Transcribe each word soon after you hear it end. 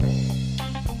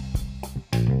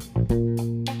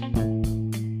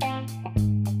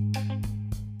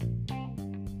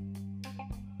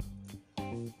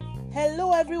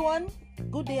everyone,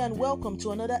 good day and welcome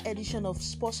to another edition of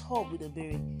Sports Hub with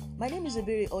Ebere. My name is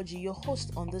Ebere Oji, your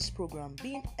host on this program,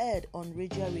 being aired on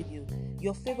Regia Radio,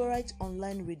 your favorite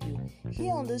online radio.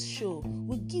 Here on this show,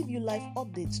 we give you live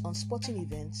updates on sporting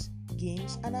events,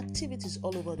 games, and activities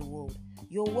all over the world.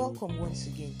 You're welcome once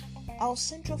again. Our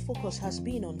central focus has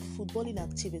been on footballing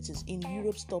activities in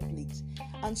Europe's top leagues,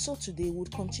 and so today we'll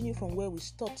continue from where we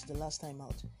stopped the last time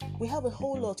out. We have a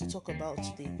whole lot to talk about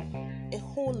today. A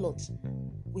whole lot.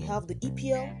 We have the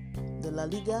EPL, the La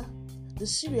Liga, the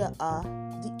Serie A,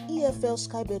 the EFL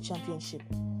Sky Bet Championship,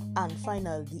 and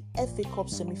finally the FA Cup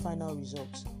semi-final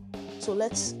results. So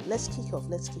let's kick off.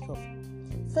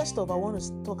 First off, I want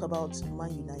to talk about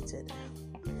Man United.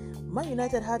 Man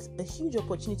United had a huge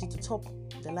opportunity to top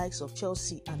the likes of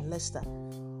Chelsea and Leicester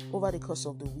over the course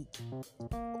of the week.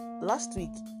 Last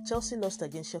week, Chelsea lost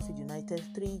against Sheffield United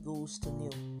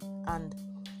 3-0, and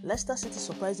Leicester City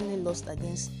surprisingly lost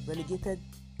against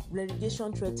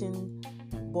relegation-threatening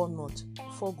Bournemouth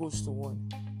 4-1.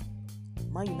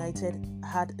 Man United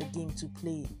had a game to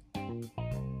play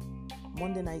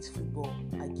Monday Night Football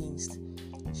against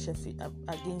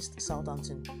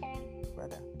Southampton.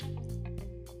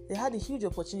 They had a huge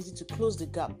opportunity to close the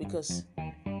gap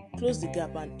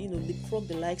and leapfrog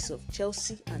the likes of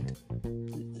Chelsea and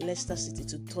Leicester City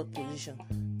to third position.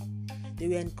 They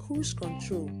were in cruise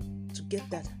control to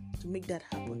make that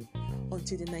happen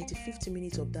until the 95th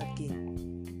minute of that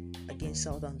game against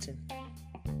Southampton.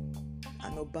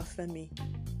 And Obafemi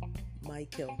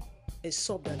Michael, a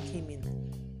sub that came in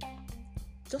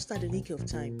just at the nick of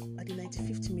time, at the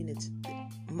 95th minute.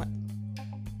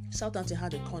 Southampton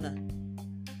had a corner.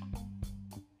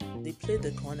 They played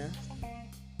the corner,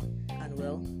 and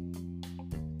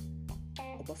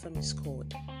Obafemi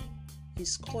scored. He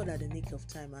scored at the nick of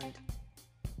time, and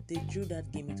they drew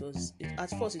that game. At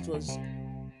first it was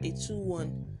a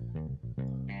 2-1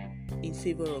 in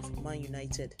favor of Man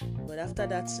United, but after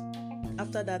that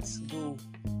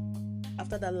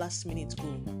last minute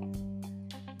goal,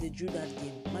 they drew that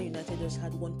game. Man United just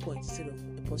had 1 point instead of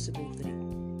a possible 3,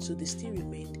 so they still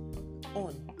remained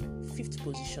on 5th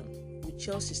position, with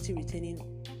Chelsea still retaining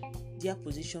their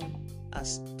position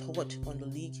as third on the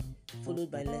league,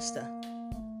 followed by Leicester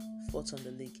 4th on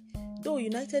the league. Though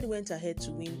United went ahead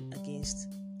to win against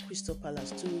Crystal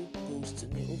Palace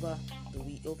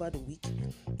 2-0 over the week.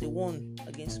 They won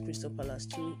against Crystal Palace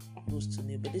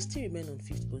 2-0, but they still remain on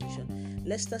 5th position.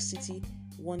 Leicester City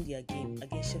won their game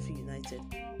against Sheffield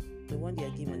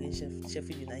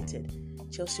United.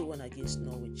 Chelsea won against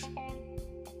Norwich,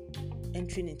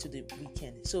 entering into the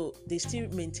weekend. So they still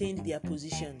maintained their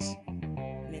positions.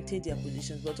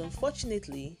 But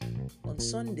unfortunately, on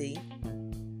Sunday,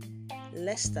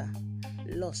 Leicester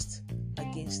lost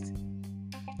against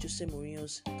Jose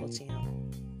Mourinho's Tottenham.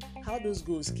 How those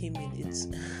goals came in,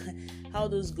 how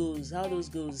those goals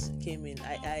came in.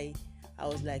 I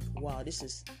was like, wow, this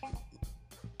is.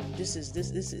 I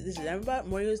remember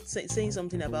Mourinho saying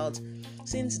something about,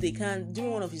 since they can't,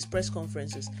 during one of his press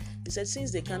conferences, he said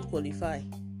since they can't qualify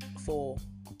for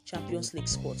Champions League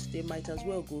spot, they might as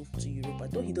well go to Europa.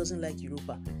 Though he doesn't like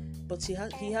Europa, but he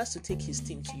has to take his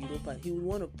team to Europa. He would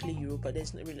want to play Europa.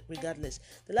 Regardless.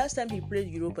 The last time he played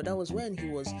Europa, that was when he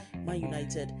was Man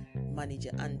United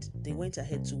manager, and they went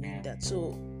ahead to win that.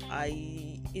 So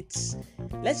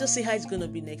let's just see how it's gonna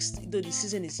be next. Though the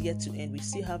season is yet to end, we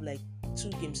still have like 2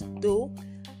 games. Though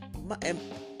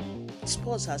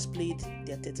Spurs has played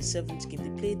their 37th game.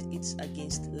 They played it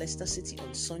against Leicester City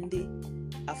on Sunday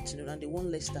afternoon, and they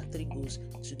won Leicester 3-0.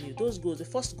 Those goals, the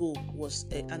first goal was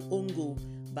an own goal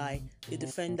by a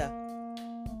defender,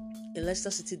 a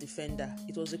Leicester City defender.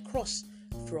 It was a cross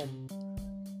from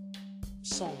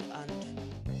Song, and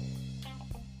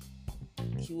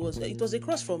it was a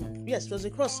cross from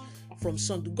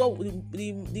Song.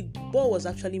 The ball was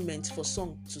actually meant for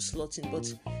Song to slot in,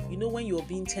 but when you're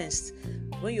being tensed,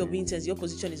 your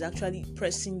position is actually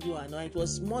pressing you, and it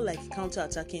was more like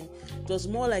counter-attacking. It was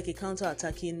more like a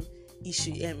counter-attacking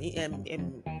issue,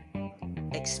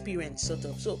 experience sort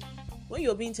of. So when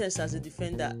you're being tensed as a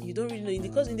defender, you don't really know,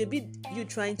 because in the bid you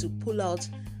trying to pull out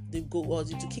the goal or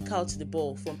to kick out the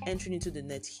ball from entering into the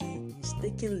net, he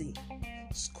mistakenly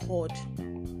scored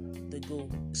the goal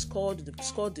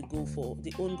for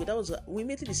the own goal. That was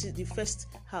immediately the first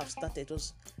half started. It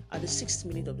was at the 6th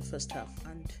minute of the first half,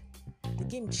 and the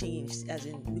game changed,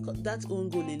 because that own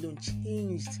goal alone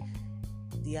changed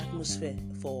the atmosphere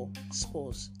for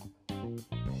Spurs.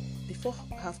 Before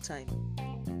halftime,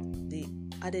 they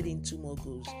added in 2 more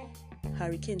goals.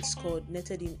 Harry Kane scored,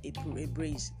 netted in a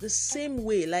brace. The same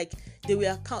way, like they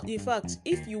were. In fact,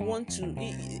 if you want to,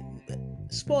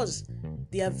 Spurs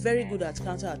They are very good at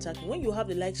counter-attacking. When you have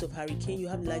the likes of Harry Kane, you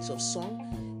have the likes of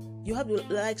Son, you have the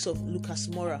likes of Lucas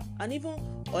Moura, and even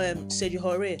Sergio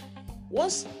Aurier.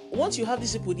 Once you have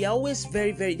these people, they are always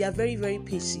very, very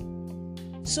pacey.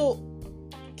 So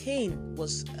Kane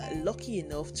was lucky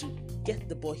enough to get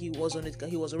the ball. He was on it.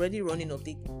 He was already running up.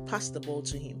 They passed the ball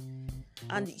to him,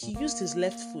 and he used his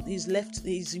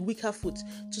his weaker foot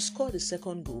to score the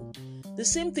second goal. The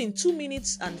same thing, 2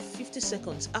 minutes and 50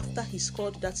 seconds after he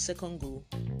scored that second goal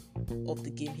of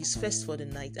the game, his first for the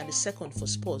night and the second for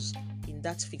Spurs in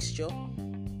that fixture,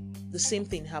 the same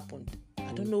thing happened.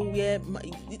 I don't know where,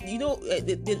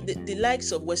 the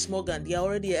likes of Wes Morgan, they are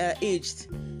already aged.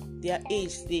 They are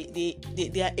aged.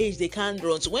 They are aged. They can't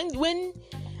run. So when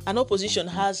an opposition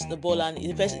has the ball and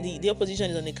the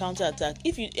opposition is on a counter attack,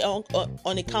 if you are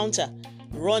on a counter,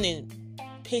 running,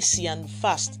 pacey and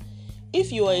fast,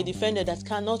 if you are a defender that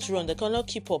cannot run, that cannot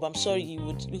keep up, I'm sorry, you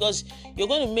would, because you're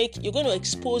going to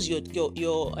expose your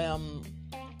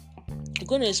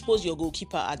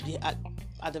goalkeeper at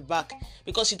the back,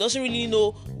 because he doesn't really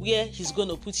know where he's going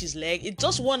to put his leg. It's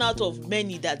just one out of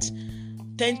many that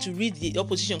tend to read the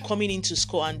opposition coming in to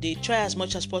score, and they try as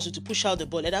much as possible to push out the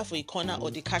ball, either for a corner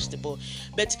or they catch the ball.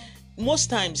 But most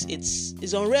times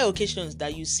it's on rare occasions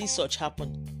that you see such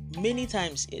happen. Many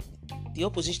times the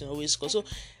opposition always scores. So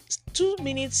 2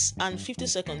 minutes and 50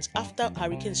 seconds after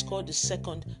Harry Kane scored the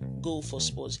second goal for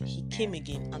Spurs, he came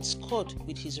again and scored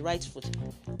with his right foot.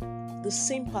 The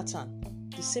same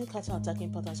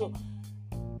counter-attacking pattern. So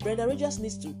Brendan Rodgers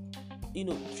needs to,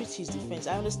 treat his defense.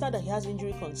 I understand that he has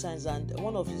injury concerns, and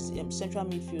one of his central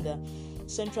defender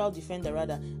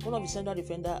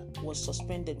was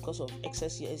suspended because of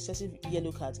excessive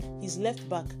yellow cards. His left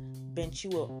back, Ben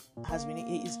Chilwell,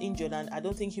 is injured, and I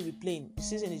don't think he'll be playing. The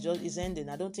season is ending.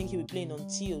 I don't think he'll be playing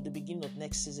until the beginning of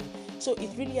next season. So it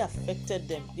really affected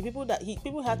them. The people that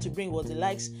people had to bring was the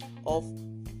likes of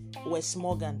Wes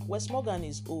Morgan. Wes Morgan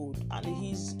is old, and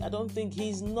I don't think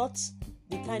he's not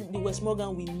the Wes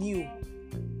Morgan we knew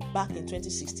back in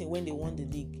 2016 when they won the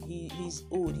league. He's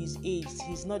old, he's aged.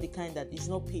 He's not the kind that is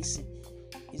not pacey.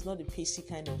 He's not the pacey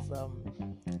kind of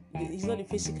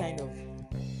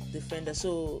defender.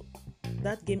 So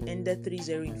that game ended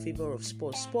 3-0 in favor of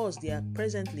Spurs. Spurs, they are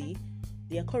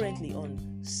currently on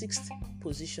 6th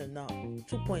position now,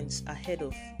 2 points ahead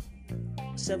of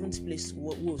 7th place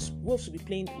Wolves. Wolves will be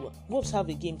playing. Wolves have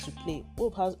a game to play.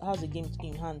 Wolves has a game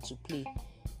in hand to play.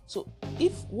 So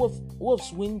if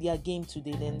Wolves win their game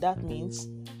today, then that means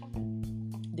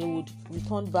they would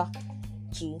return back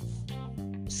to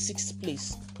 6th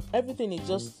place. Everything is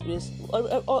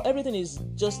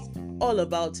just all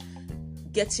about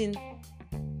getting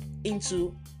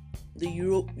into the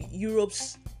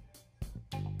Europe's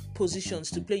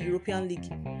positions to play European League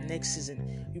next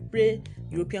season. You play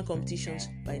European competitions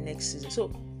by next season.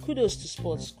 So kudos to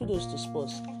Spurs.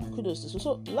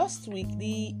 So last week,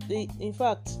 in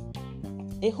fact,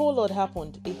 a whole lot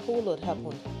happened.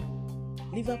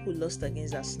 Liverpool lost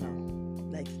against Arsenal.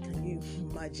 Like, can you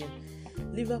imagine?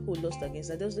 Liverpool lost against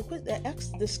that. I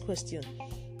asked this question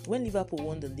when Liverpool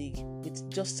won the league with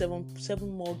just seven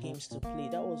more games to play.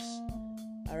 That was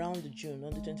around June,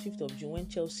 on the 25th of June, when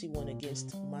Chelsea won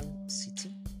against Man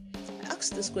City. I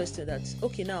asked this question that,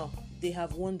 okay, now they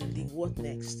have won the league, what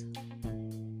next?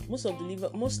 Most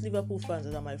Liverpool fans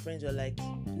that are my friends were like,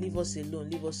 leave us alone,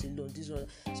 this one.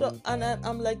 So, and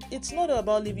I'm like, it's not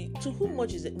about leaving. To whom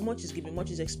much is given,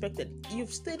 much is expected.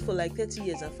 You've stayed for like 30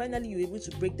 years, and finally you're able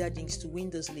to break that jinx to win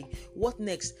this league. What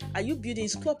next? Are you building?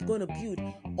 Is Klopp going to build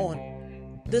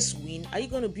on this win? Are you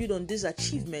going to build on this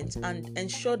achievement and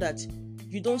ensure that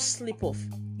you don't slip off?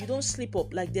 You don't slip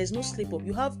up. Like, there's no slip up.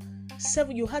 You had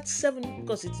 7,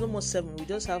 because it's almost 7. We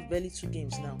just have barely 2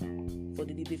 games now for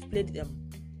the league.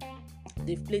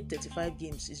 They've played 35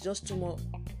 games. It's just 2 more.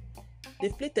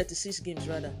 They've played 36 games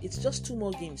rather. It's just 2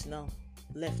 more games now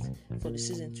left for the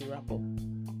season to wrap up.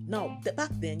 Now,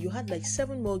 back then you had like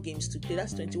 7 more games to play.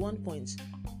 That's 21 points,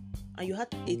 and you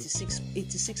had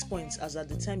 86 points as at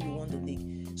the time you won the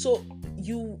league. So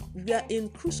we are in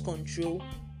cruise control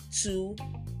to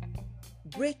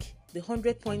break the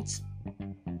 100 points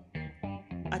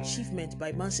achievement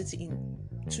by Man City in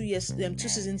 2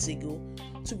 seasons ago,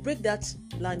 to break that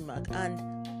landmark and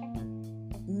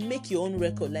make your own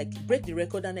record, like break the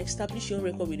record and establish your own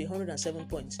record with 107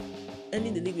 points,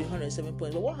 ending the league with 107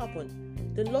 points. But what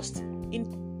happened? They lost in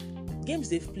games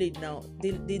they've played now.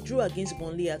 They drew against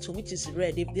Burnley at home, which is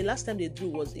rare. The last time they drew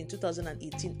was in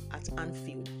 2018 at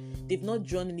Anfield. They've not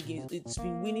drawn any games. It's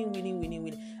been winning.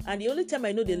 And the only time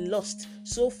I know they lost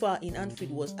so far in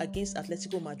Anfield was against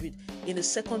Atletico Madrid in the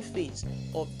second phase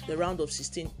of the round of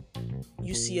 16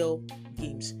 UCL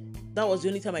games. That was the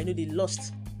only time I know they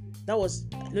lost. That was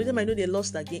the only time I know they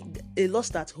lost that game. They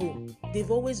lost at home. They've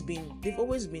always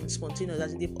been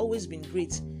spontaneous. They've always been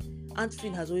great.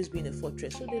 Anfield has always been a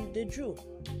fortress. So they drew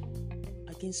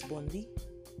against Burnley.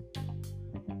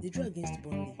 They drew against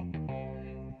Burnley.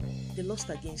 They lost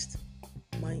against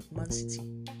Man City.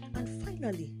 And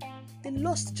finally, they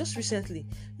lost just recently.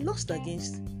 Lost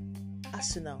against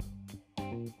Arsenal.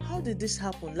 How did this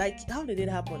happen? How did it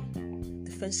happen?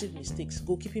 Defensive mistakes,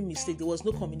 goalkeeping mistake. There was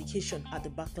no communication at the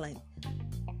back line.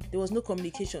 There was no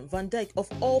communication. Van Dijk, of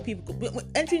all people,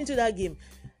 entering into that game,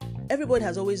 everybody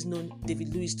has always known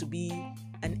David Luiz to be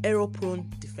an error-prone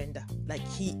defender. Like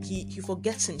he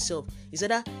forgets himself. It's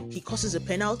either he causes a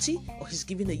penalty, or he's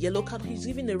giving a yellow card, or he's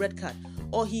giving a red card,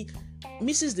 or he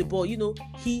misses the ball.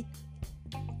 He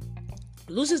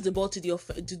loses the ball to the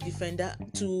defender,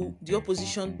 to the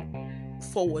opposition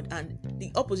forward, and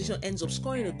the opposition ends up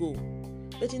scoring a goal.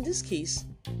 But in this case,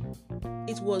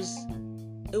 it was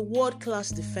a world-class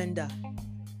defender,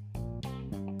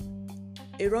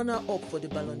 a runner-up for the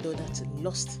Ballon d'Or, that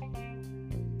lost.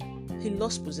 He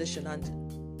lost possession, and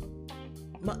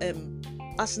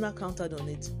Arsenal countered on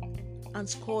it and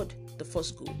scored the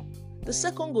first goal. The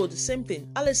second goal, the same thing.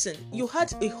 Alisson, you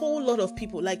had a whole lot of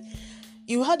people,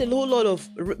 you had a whole lot of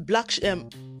black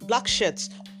shirts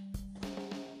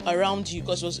around you,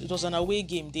 because it was an away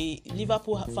game. The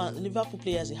Liverpool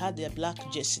players, they had their black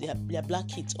jersey, their black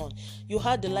kits on. You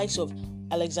had the likes of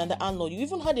Alexander Arnold. You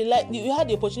even had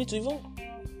the opportunity to even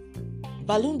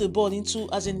balloon the ball into,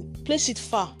 as in place it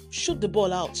far, shoot the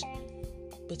ball out.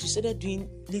 But you started doing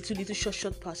little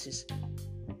short passes,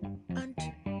 and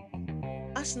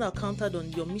Arsenal countered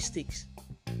on your mistakes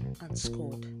and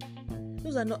scored.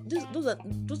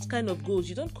 Those kind of goals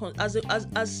you don't as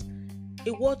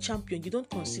a world champion, you don't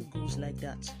concede goals like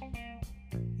that.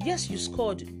 Yes, you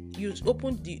scored. You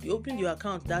opened your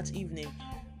account that evening.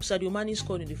 Sadio Mane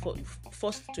scored in the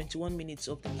first 21 minutes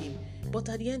of the game. But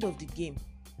at the end of the game,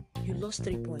 you lost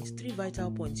 3 points, 3 vital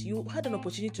points. You had an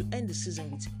opportunity to end the season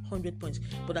with 100 points.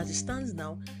 But as it stands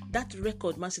now, that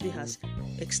record Man City has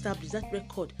established, that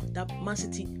record that Man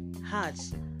City had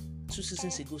 2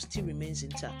 seasons ago, still remains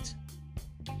intact.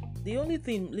 The only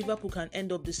thing Liverpool can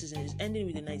end up this season is ending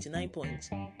with a 99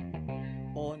 points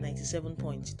or 97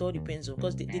 points. It all depends on,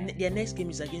 because their next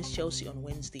game is against Chelsea on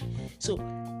Wednesday. So,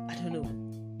 I don't know.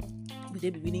 Will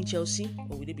they be winning Chelsea,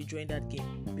 or will they be drawing that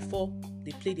game before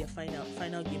they play their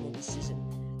final game of the season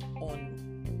on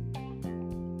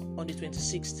the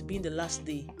 26th, being the last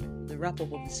day, the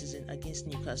wrap-up of the season against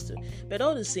Newcastle? But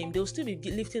all the same, they'll still be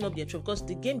lifting up their trophy, because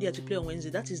the game they have to play on Wednesday,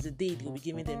 that is the day they'll be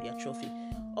giving them their trophy.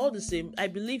 All the same, I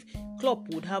believe Klopp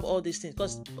would have all these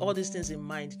things in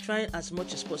mind, trying as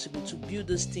much as possible to build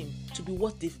this team to be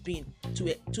what they've been,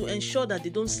 to ensure that they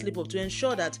don't slip up, to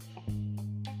ensure that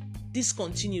this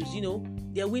continues.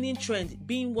 Their winning trend,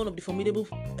 being one of the formidable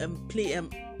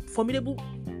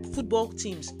football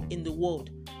teams in the world,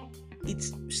 it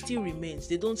still remains.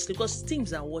 They don't sleep, because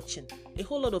teams are watching. A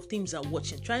whole lot of teams are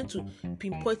watching, trying to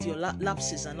pinpoint your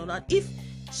lapses and all that. If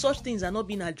such things are not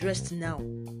being addressed now,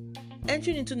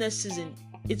 entering into next season,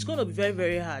 it's going to be very,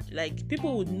 very hard.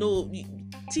 People would know,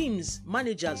 teams,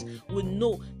 managers would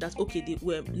know that, okay, they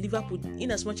were Liverpool,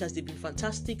 in as much as they've been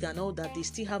fantastic and all that, they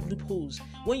still have loopholes.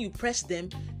 When you press them,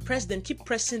 keep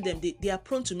pressing them, they are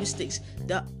prone to mistakes.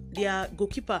 Their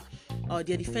goalkeeper or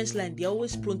their defense line, they are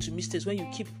always prone to mistakes. When you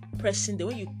keep pressing them,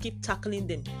 when you keep tackling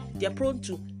them, they are prone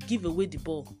to give away the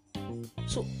ball.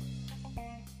 So,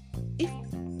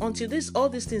 until all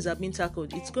these things have been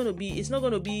tackled, it's not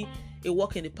going to be a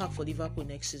walk in the park for Liverpool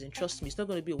next season. Trust me, it's not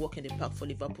going to be a walk in the park for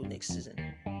Liverpool next season.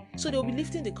 So they'll be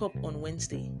lifting the cup on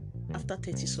Wednesday after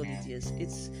 30 solid years.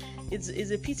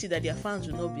 It's a pity that their fans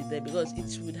will not be there, because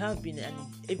it would have been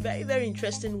a very, very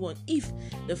interesting one if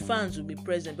the fans would be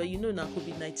present. But now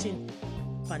COVID-19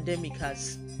 pandemic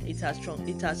has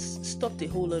stopped a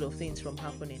whole lot of things from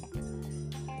happening.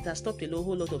 It has stopped a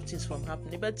whole lot of things from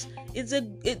happening. But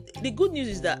the good news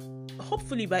is that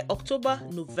hopefully by October,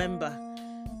 November,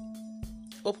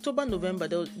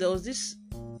 there was this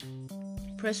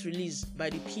press release by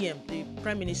the PM, the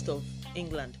Prime Minister of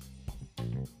England,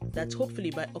 that hopefully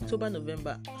by October,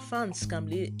 November, fans can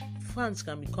be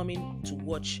coming to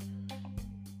watch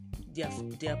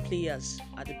their players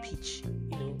at the pitch,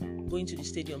 going to the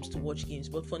stadiums to watch games.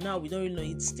 But for now, we don't really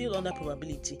know. It's still under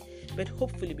probability. But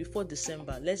hopefully before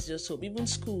December, let's just hope. Even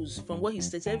schools, from what he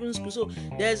states, even schools. So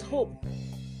there's hope.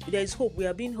 There is hope. We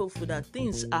are being hopeful that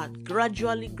things are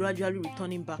gradually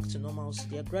returning back to normalcy.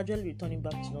 They are gradually returning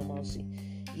back to normalcy.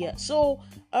 Yeah. So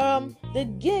the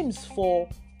games for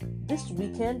this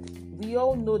weekend, we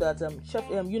all know that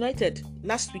United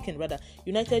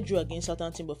drew against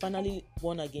Southampton but finally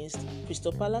won against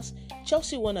Crystal Palace.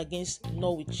 Chelsea won against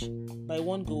Norwich by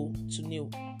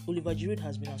 1-0. Oliver Giroud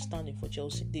has been outstanding for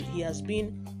Chelsea.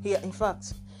 In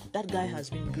fact, that guy has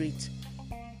been great.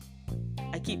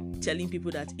 I keep telling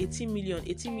people that 18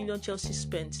 million Chelsea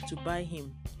spent to buy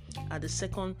him at the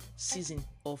second season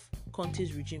of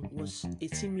Conte's regime was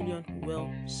 18 million well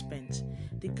spent.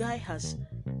 The guy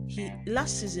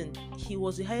last season he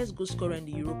was the highest goal scorer in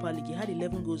the Europa League. He had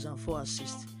 11 goals and 4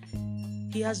 assists.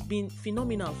 He has been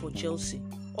phenomenal for Chelsea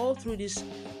all through these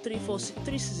three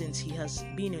seasons he has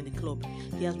been in the club.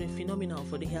 He has been phenomenal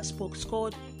for them. He has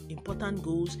scored important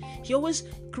goals. He always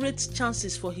creates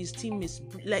chances for his teammates,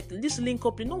 like this link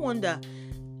up. No wonder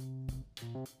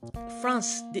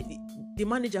France, the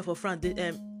manager for France,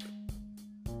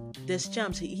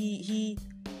 Deschamps,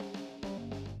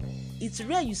 it's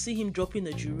rare you see him dropping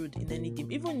a Giroud in any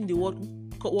game. Even in the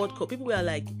World Cup, people were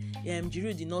like,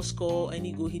 Giroud did not score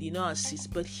any goal, he did not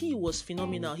assist, but he was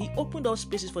phenomenal. He opened up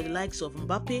spaces for the likes of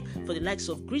Mbappe, for the likes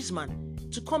of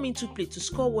Griezmann to come into play, to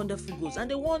score wonderful goals,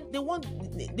 and they won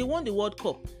the World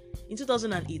Cup in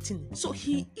 2018. So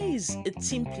he is a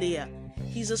team player.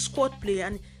 He's a squad player,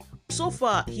 and so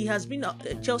far he has been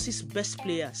Chelsea's best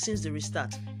player since the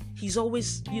restart. He's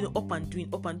always, up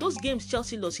and those games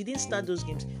Chelsea lost, he didn't start those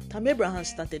games. Tammy Abraham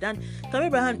started, and Tammy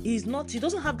Abraham he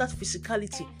doesn't have that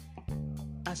physicality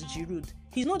as Giroud.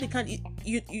 He's not the kind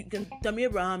Tammy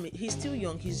Abraham, he's still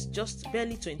young, he's just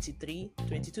barely 23.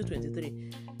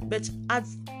 But at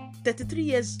 33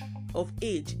 years of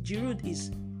age, Giroud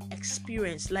is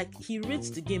experienced, like he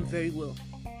reads the game very well.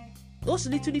 Those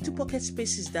little pocket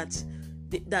spaces that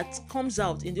comes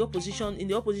out in the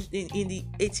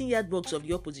 18-yard box of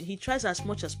the opposition, he tries as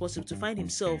much as possible to find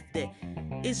himself there.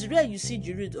 It's rare you see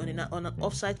Giroud on an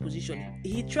offside position.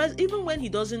 He tries, even when he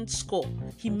doesn't score,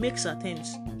 he makes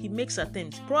attempts.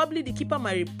 Probably the keeper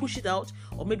might push it out,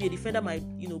 or maybe a defender might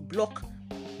block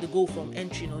the goal from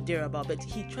entering or thereabout, but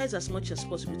he tries as much as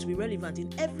possible to be relevant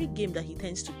in every game that he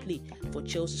tends to play for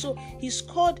Chelsea. So he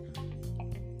scored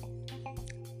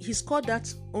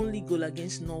that only goal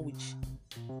against Norwich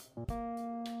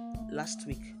last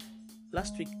week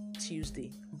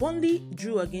Tuesday. Burnley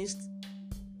drew against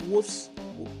Wolves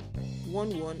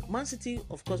 1-1. Man City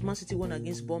won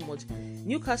against Bournemouth.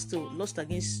 Newcastle lost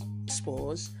against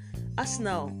Spurs.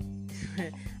 Arsenal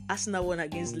won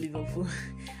against Liverpool.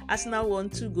 Arsenal won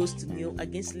 2-0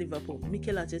 against Liverpool.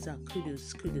 Mikel Arteta,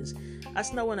 kudos.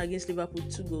 Arsenal won against Liverpool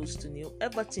 2-0.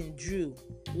 Everton drew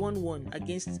 1-1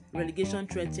 against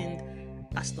relegation-threatened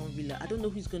Aston Villa. I don't know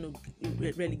who's going to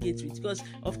relegate it, because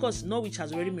of course Norwich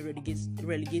has already been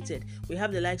relegated. We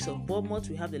have the likes of Bournemouth,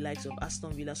 we have the likes of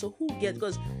Aston Villa. So who gets,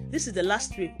 because this is the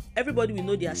last week, everybody will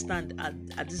know their stand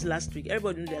at this last week.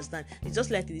 Everybody know their stand. It's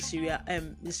just like the Serie A.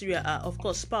 Of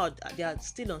course, Spurs, they are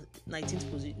still on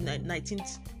 19th position,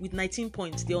 19th with 19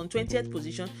 points. They're on 20th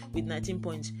position with 19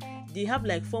 points. They have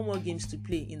like 4 more games to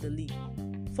play in the league.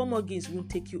 4 more games won't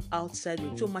take you outside.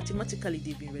 So mathematically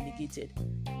they've been relegated.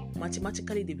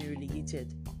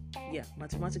 Yeah,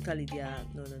 mathematically they are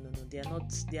they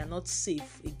are not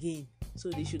safe again. So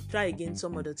they should try again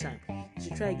some other time.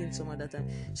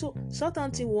 So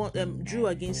Southampton drew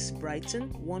against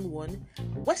Brighton 1-1.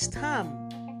 West Ham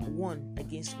won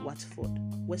against Watford.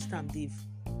 West Ham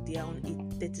they are on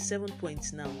 37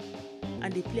 points now,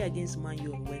 and they play against Man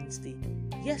U on Wednesday.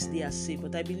 Yes, they are safe,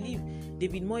 but I believe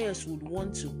David Moyes would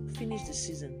want to finish the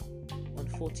season on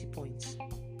 40 points.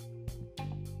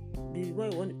 David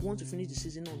Moyes want to finish the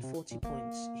season on 40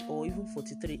 points, or even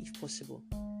 43 if possible.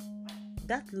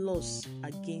 That loss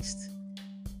against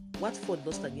Watford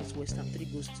lost against West Ham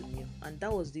 3-0, and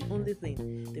that was the only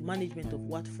thing the management of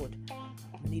Watford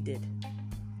needed.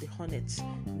 The Hornets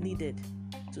needed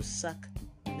to sack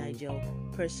Nigel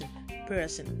Pearson.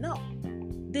 Now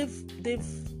they've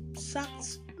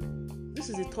sacked. This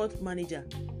is the third manager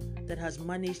that has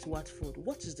managed Watford.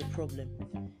 What is the problem?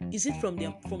 Is it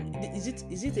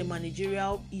is it a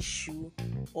managerial issue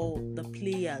or the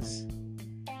players?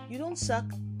 You don't sack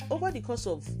over the course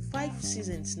of 5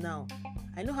 seasons now.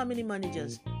 I know how many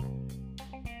managers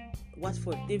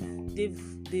Watford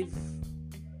they've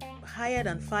hired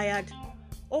and fired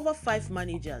over 5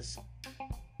 managers.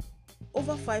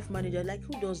 Like,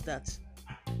 who does that?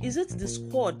 Is it the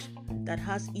squad that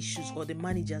has issues or the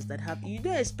managers that have? You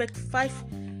don't expect 5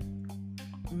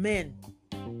 men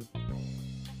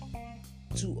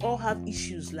to all have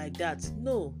issues like that.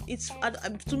 No, it's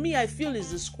to me, I feel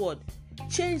it's the squad.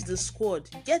 change the squad,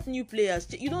 get new players.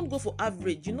 You don't go for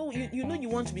average. You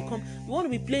want to be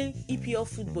playing EPL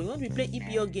football. You want to be playing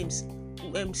EPL games,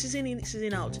 season in,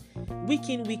 season out, week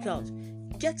in, week out.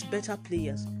 Get better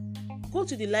players. Go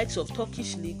to the likes of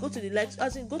Turkish league. Go to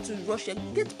Russia.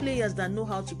 Get players that know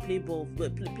how to play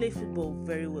football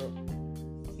very well.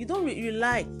 You don't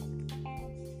rely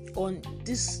on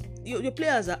this. Your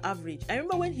players are average. I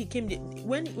remember when he came,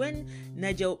 when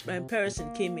Nigel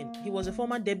Pearson came in, he was a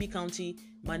former Derby County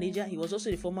manager. He was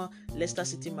also the former Leicester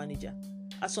City manager.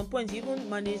 At some point, he even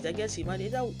managed, he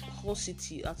managed that whole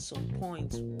city at some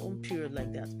point, one period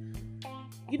like that.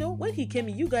 When he came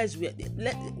in, you guys were,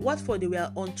 Watford, they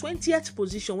were on 20th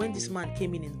position when this man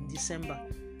came in December.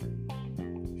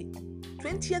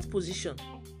 20th position.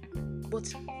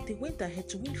 But they went ahead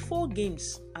to win 4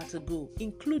 games at a go,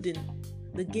 including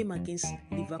the game against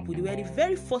Liverpool. They were the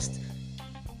very first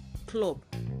club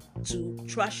to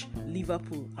trash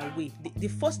Liverpool away. The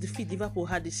first defeat Liverpool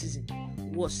had this season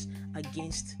was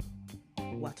against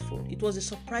Watford. It was a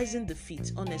surprising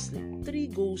defeat, honestly.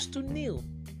 3-0.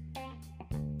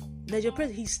 Nigel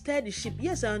Pearson, he steered the ship.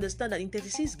 Yes, I understand that in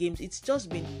 36 games, it's just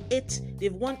been 8.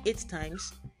 They've won 8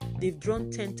 times, they've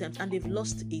drawn 10 times, and they've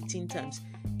lost 18 times.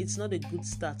 It's not a good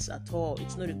start at all.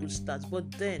 It's not a good start. But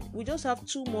then we just have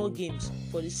 2 more games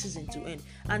for the season to end,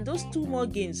 and those 2 more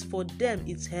games for them,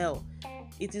 it's hell.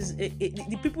 It is the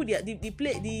people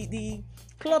the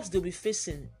clubs they'll be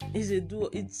facing is a do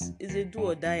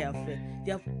or die affair.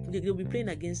 They'll be playing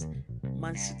against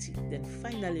Man City. Then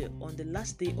finally, on the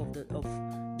last day of the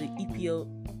EPL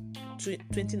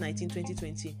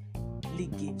 2019-2020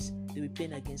 league games, they'll be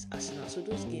playing against Arsenal. So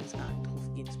those games are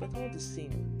tough games, but all the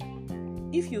same,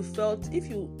 if you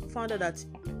found out that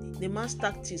the man's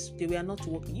tactics, they were not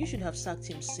working, you should have sacked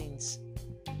him since.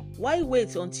 Why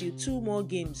wait until 2 more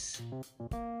games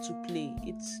to play?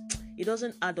 It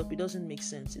doesn't add up. It doesn't make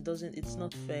sense. It's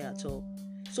not fair at all.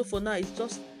 So for now, it's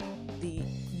just the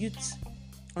youth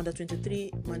under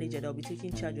 23 manager that will be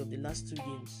taking charge of the last 2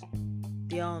 games.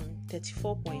 They are on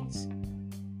 34 points.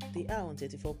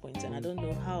 And I don't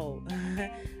know how.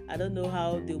 I don't know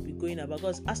how they'll be going about,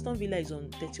 because Aston Villa is on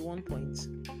 31 points.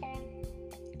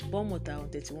 Bournemouth are on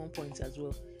 31 points as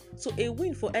well. So a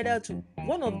win for either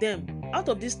one of them out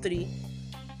of these 3,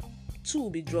 2 will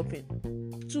be dropping.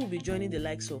 2 will be joining the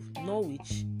likes of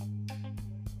Norwich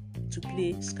to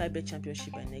play Sky Bet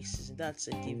Championship by next season. That's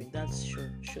a given. That's sure.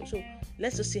 So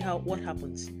let's just see what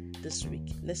happens this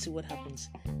week. Let's see what happens.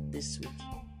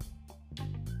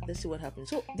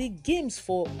 So the games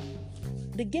for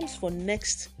the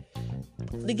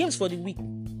week,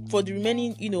 for the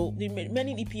remaining, the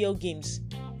remaining EPL games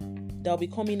that will be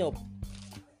coming up.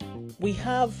 We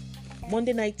have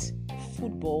Monday night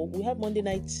football.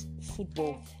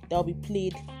 That will be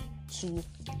played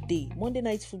today. Monday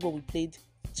night football we played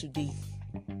today.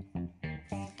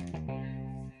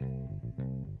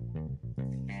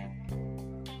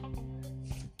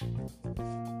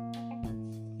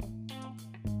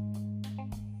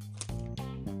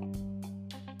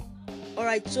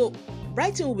 Alright, so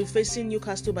Brighton will be facing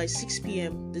Newcastle by 6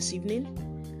 p.m. this evening.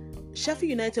 Sheffield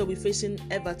United will be facing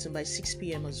Everton by 6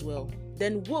 p.m. as well.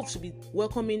 Then Wolves will be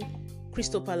welcoming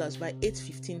Crystal Palace by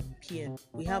 8:15 p.m.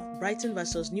 We have Brighton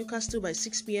versus Newcastle by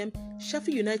 6 p.m.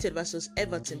 Sheffield United versus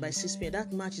Everton by 6 p.m.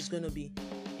 That match is going to be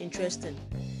interesting.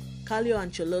 Carlo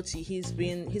Ancelotti, he's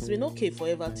been okay for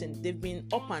Everton. They've been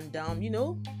up and down.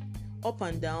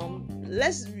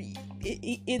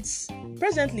 It's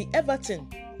presently Everton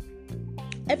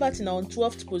are on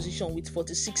 12th position with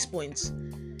 46 points.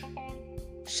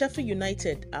 Sheffield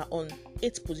United are on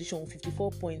 8th position with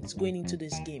 54 points going into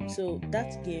this game. So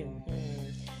that game,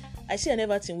 I see an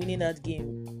Everton winning that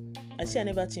game.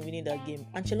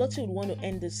 Ancelotti would want to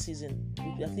end this season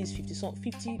with at least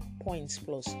 50 points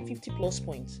plus, 50 plus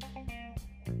points.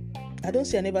 I don't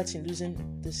see an Everton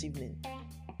losing this evening.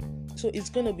 So it's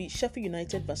going to be Sheffield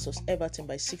United versus Everton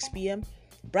by 6 p.m.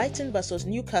 Brighton versus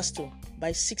Newcastle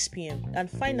by 6 p.m. And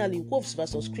finally, Wolves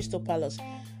versus Crystal Palace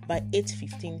by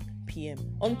 8:15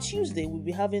 p.m. On Tuesday, we'll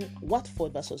be having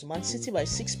Watford versus Man City by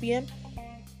 6 p.m.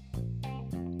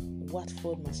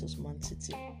 Watford versus Man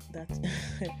City.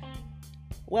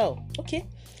 Okay.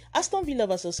 Aston Villa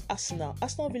versus Arsenal.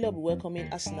 Aston Villa will be welcoming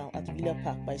Arsenal at Villa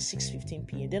Park by 6:15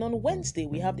 p.m. Then on Wednesday,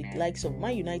 we have the likes of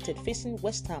Man United facing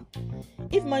West Ham.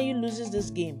 If Man U loses this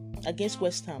game against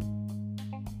West Ham,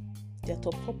 their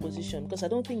top 4 position, because I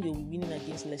don't think they'll be winning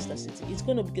against Leicester City. It's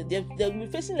going to be they'll be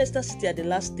facing Leicester City at the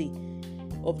last day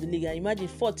of the league. I imagine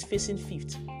 4th facing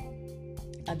 5th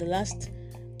at the last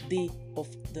day of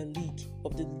the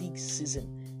league season.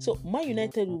 So Man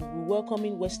United will be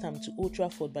welcoming West Ham to Old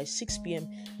Trafford by 6 p.m.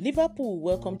 Liverpool will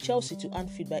welcome Chelsea to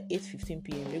Anfield by 8:15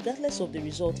 p.m. Regardless of the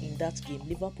result in that game,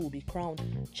 Liverpool will be crowned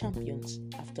champions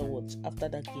after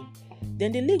that game.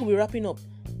 Then the league will be wrapping up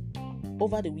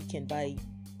over the weekend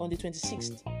on the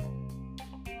 26th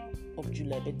of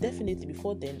July. But definitely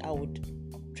before then, I would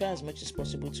try as much as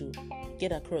possible to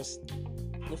get across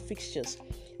the fixtures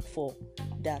for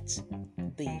that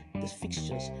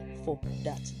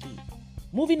day.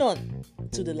 Moving on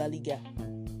to the La Liga.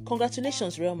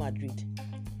 Congratulations, Real Madrid.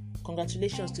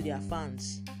 Congratulations to their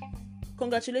fans.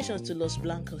 Congratulations to Los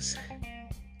Blancos.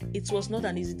 It was not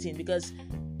an easy thing because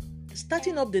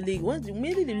starting up the league, once the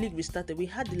league restarted, we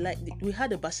had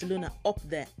the Barcelona up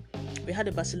there. We had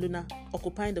the Barcelona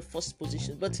occupying the first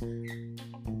position, but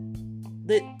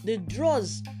the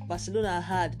draws Barcelona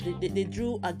had, they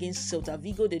drew against Celta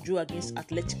Vigo, they drew against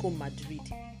Atletico Madrid.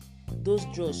 Those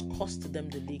draws cost them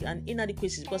the league, and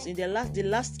inadequacies because in their last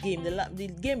game, their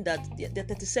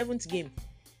 37th game,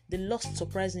 they lost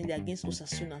surprisingly against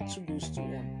Osasuna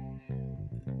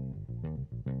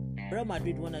 2-1. Real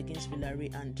Madrid won against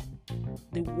Villarreal and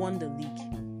they won the league.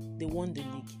 They won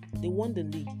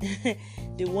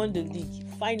the league.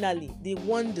 Finally, they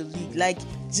won the league. Like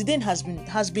Zidane has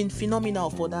been phenomenal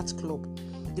for that club.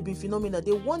 They've been phenomenal.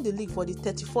 They won the league for the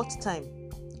 34th time.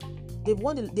 They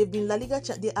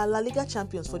are La Liga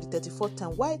champions for the 34th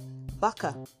time. While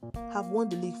Barca have won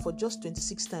the league for just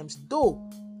 26 times. Though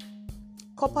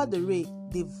Copa del Rey,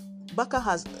 Barca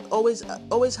has always had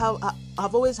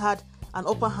an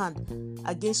upper hand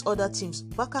against other teams.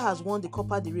 Barca has won the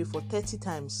Copa del Rey for 30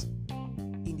 times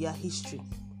in their history.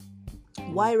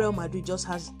 While Real Madrid just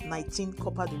has 19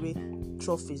 Copa del Rey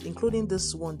trophies, including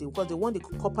this one, because they won the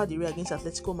Copa del Rey against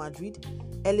Atletico Madrid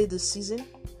early this season,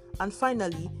 and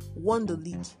finally won the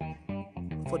league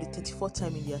for the 34th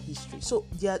time in their history. So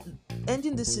they are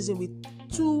ending this season with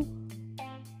 2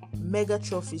 mega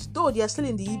trophies. Though they are still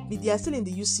in the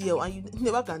UCL, and you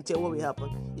never can tell what will happen.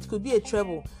 It could be a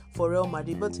treble for Real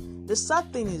Madrid, but the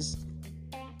sad thing is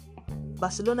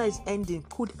Barcelona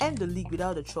could end the league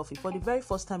without a trophy for the very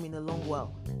first time in a long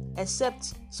while,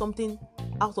 except something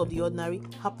out of the ordinary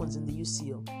happens in the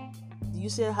UCL. The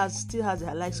UCL still has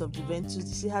the likes of Juventus, it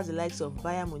still has the likes of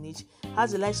Bayern Munich,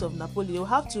 has the likes of Napoli. They will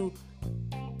have to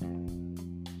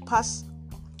pass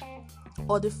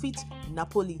or defeat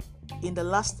Napoli in the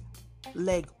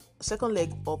second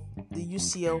leg of the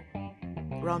UCL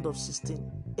round of 16.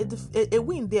 A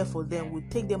win there for them would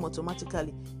take them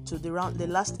automatically to the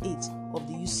last 8 of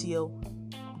the UCL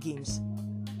games.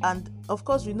 And of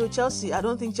course, we know Chelsea. I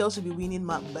don't think Chelsea will be winning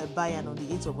by Bayern on the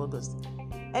 8th of August.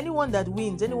 Anyone that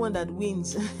wins,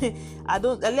 I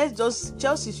don't know,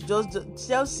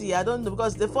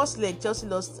 because the first leg Chelsea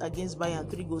lost against Bayern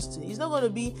 3-0. It's not going to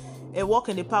be a walk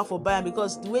in the park for Bayern,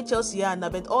 because the way Chelsea are now,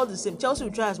 but all the same, Chelsea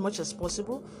will try as much as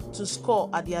possible to score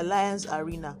at the Allianz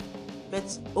Arena.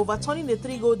 But overturning the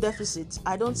 3-goal deficit,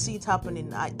 I don't see it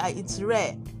happening. It's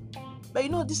rare. But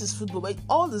this is football. But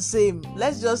all the same,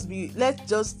 let's just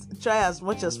try as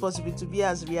much as possible to be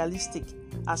as realistic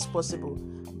as possible.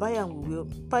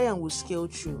 Bayern will scale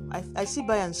through. I see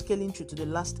Bayern scaling through to the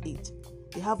last 8.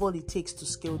 They have all it takes to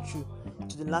scale through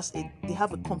to the last 8. They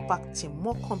have a compact team,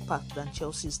 more compact than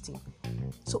Chelsea's team.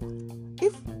 So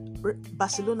if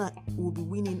Barcelona will be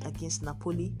winning against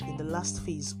Napoli in the last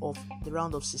phase of the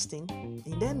round of 16,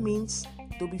 it then means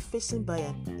they'll be facing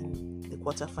Bayern in the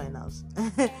quarterfinals.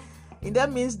 And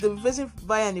that means they'll be facing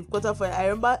Bayern in the quarterfinals. I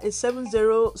remember a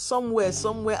 7-0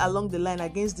 somewhere along the line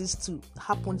against these two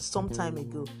happened some time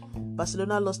ago.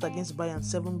 Barcelona lost against Bayern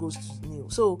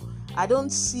 7-0. So I don't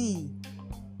see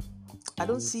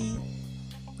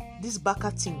this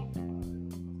Barca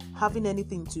team having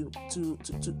anything to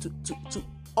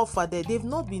offer there. They've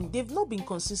not been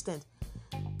consistent.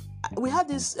 We had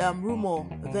this rumor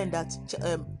then that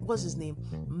what's his name,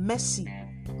 Messi,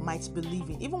 might be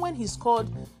leaving. Even when he scored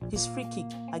his free kick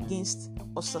against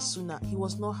Osasuna, he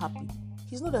was not happy.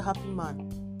 He's not a happy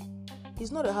man. It's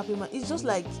just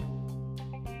like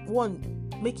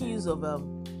making use of the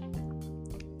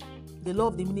law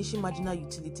of diminishing marginal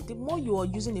utility. The more you're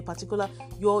used to a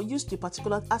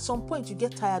particular, at some point you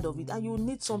get tired of it and you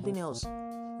need something else.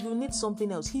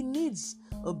 He needs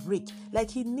a break. Like,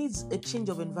 he needs a change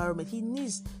of environment. He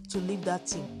needs to leave that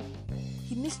team.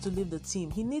 He needs to leave the team.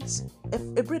 He needs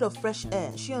a breath of fresh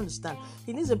air. She understand.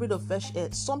 He needs a breath of fresh air.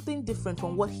 Something different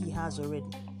from what he has already.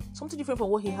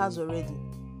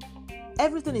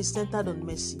 Everything is centered on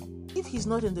Messi. If he's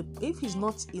not in the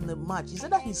match, it's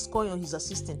either he's scoring or he's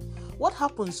assisting. What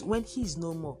happens when he's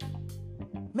no more?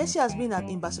 Messi has been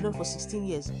in Barcelona for 16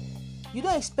 years. You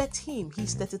don't expect him,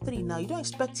 he's 33 now, you don't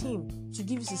expect him to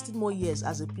give you 16 more years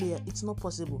as a player. It's not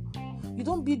possible. You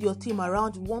don't build your team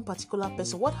around one particular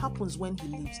person. What happens when he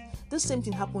leaves? The same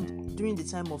thing happened during the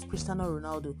time of Cristiano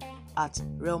Ronaldo at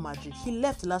Real Madrid. He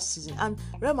left last season and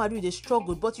Real Madrid, they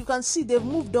struggled, but you can see they've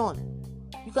moved on.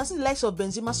 You can see the likes of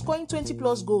Benzema scoring 20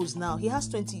 plus goals now. He has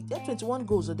 21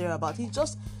 goals or thereabout. He's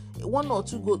just 1 or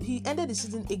 2 goals. He ended the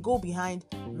season a goal behind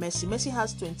Messi. Messi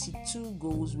has 22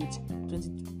 goals with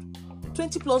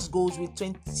 20 plus goals with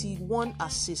 21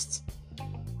 assists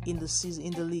in the season,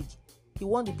 in the league. He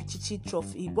won the Pichichi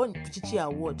Trophy. He won the Pichichi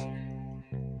Award.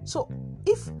 So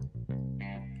if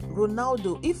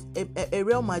a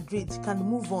Real Madrid can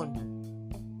move on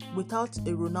without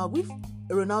a Ronaldo, with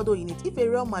a Ronaldo in it, if a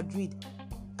Real Madrid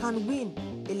can win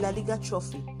a La Liga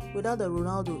trophy without a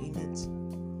Ronaldo in it,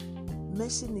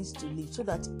 Messi needs to leave so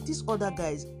that these other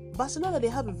guys, Barcelona, they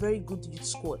have a very good youth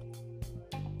squad.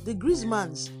 The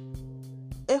Griezmanns,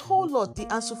 a whole lot, the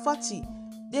Ansu Fati,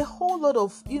 the whole lot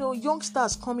of young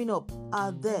stars coming up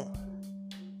are there.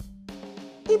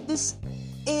 If this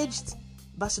aged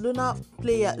Barcelona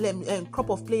player crop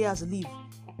of players leave,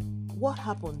 what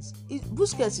happens?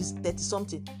 Busquets is 30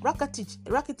 something.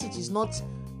 Rakitic is not,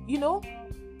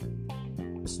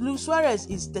 Luis Suarez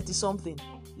is 30 something.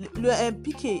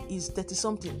 Piqué is 30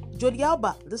 something. Jordi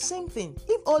Alba, the same thing.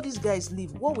 If all these guys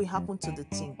leave, what will happen to the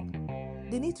team?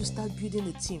 They need to start building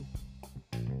a team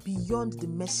beyond the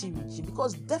Messi regime,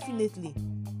 because definitely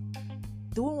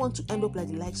they won't want to end up like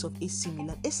the likes of AC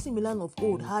Milan. AC Milan of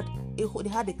old they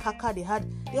had a Kaká, they had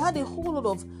a whole lot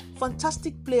of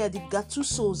fantastic players, the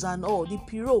Gattusos and all, the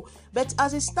Pirlo. But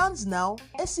as it stands now,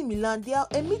 AC Milan, they are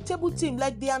a mid-table team.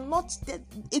 Like they are not.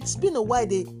 It's been a while.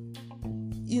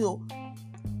 You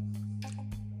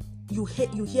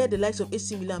hear the likes of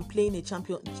AC Milan playing in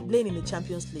the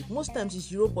Champions League. Most times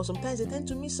it's Europe, or sometimes they tend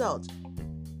to miss out.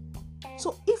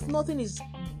 So if nothing is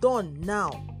done now,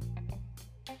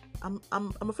 I'm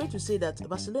afraid to say that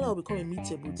Barcelona will become a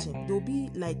mid-table team. They'll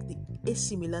be like the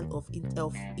AC Milan of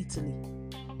Italy.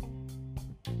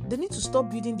 They need to stop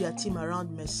building their team around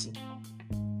Messi.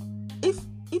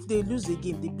 If they lose a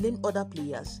game, they blame other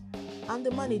players and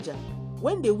the manager.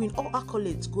 When they win, all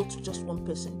accolades go to just one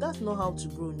person. That's not how to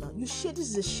grow now. This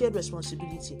is a shared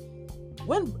responsibility.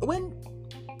 When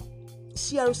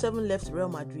CR7 left Real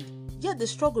Madrid, yeah, they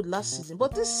struggled last season,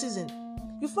 but this season,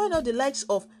 you find out the likes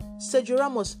of Sergio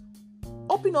Ramos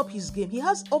upping up his game. He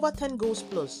has over 10 goals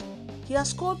plus. He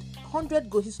has scored 100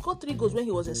 goals. He scored 3 goals when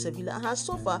he was in Sevilla and has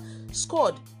so far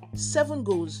scored 97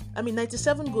 goals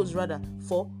rather,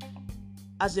 for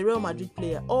as a Real Madrid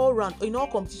player all round in all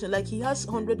competition. Like he has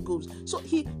 100 goals. So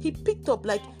he picked up,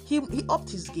 like he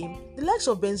upped his game. The likes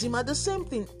of Benzema, the same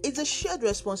thing. It's a shared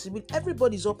responsibility.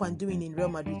 Everybody's up and doing in Real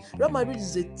Madrid. Real Madrid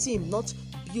is a team, not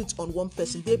built on one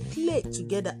person. They play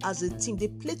together as a team. They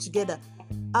play together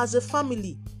as a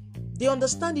family. They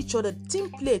understand each other.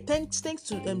 Team play, thanks to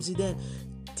Zidane.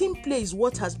 Team play is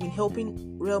what has been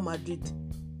helping Real Madrid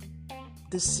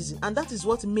this season, and that is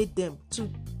what made them to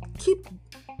keep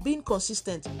being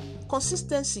consistent.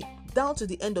 Consistency down to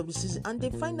the end of the season, and they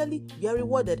finally are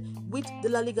rewarded with the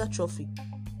La Liga trophy.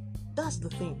 That's the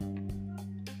thing.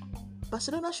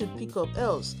 Barcelona should pick up,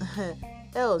 else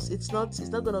it's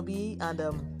not gonna be, and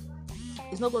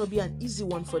it's not gonna be an easy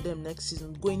one for them next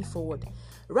season going forward.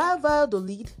 Real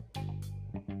Valladolid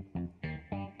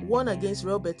won against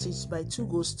Real Betis by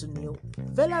 2-0.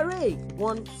 Villarreal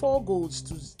won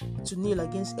 4-0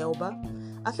 against Elba.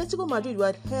 Atletico Madrid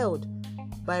were held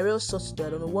by Real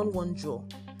Sociedad on a 1-1 draw.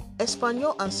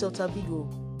 Espanyol and Celta Vigo,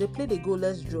 they played a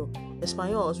goalless draw.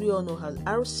 Espanyol, as we all know, has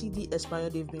RCD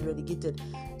Espanyol, they've been relegated.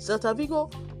 Celta Vigo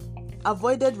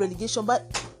avoided relegation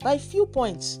by few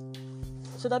points.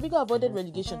 Celta Vigo avoided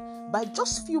relegation by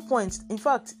just few points. In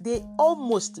fact, they are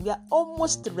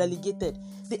almost relegated.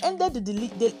 They ended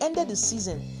the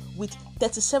season with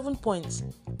 37 points.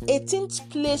 18th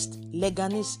placed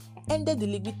Leganés ended the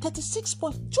league with 36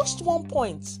 points, just 1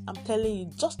 point. I'm telling you,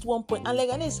 just 1 point. And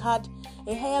Leganés had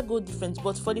a higher goal difference,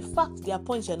 but for the fact their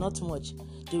points are not much,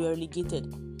 they were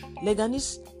relegated.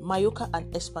 Leganés, Mallorca, and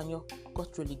Espanyol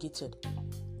got relegated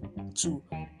to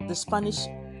the Spanish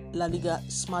La Liga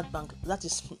Smart Bank, that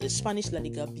is the Spanish La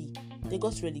Liga B. They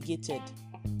got relegated.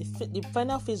 The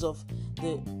final phase of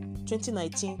the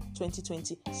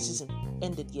 2019-2020 season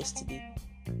ended yesterday.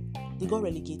 They got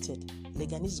relegated.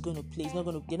 Leganés is going to play. They're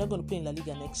not going to play in La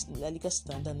Liga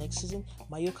Standard next season.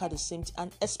 Mallorca the same thing,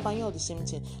 and Espanyol the same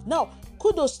thing. Now,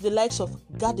 kudos to the likes of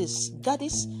Gadis,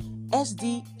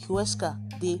 SD Huesca.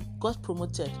 They got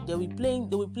promoted. They will be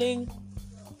playing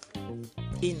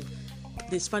in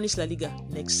the Spanish La Liga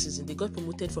next season. They got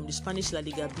promoted from the Spanish La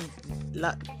Liga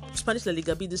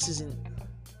B this season,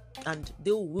 and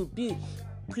they will be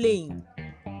playing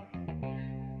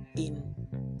in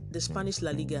the Spanish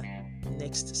La Liga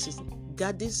next season.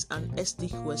 Cadiz and SD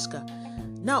Huesca.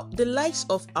 Now, the likes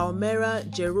of Almera,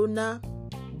 Girona,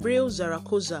 Real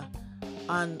Zaragoza,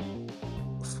 and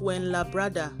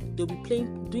Fuenlabrada, they'll be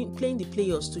playing the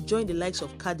playoffs to join the likes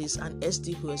of Cadiz and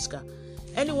SD Huesca.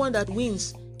 Anyone that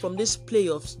wins from these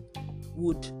playoffs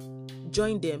would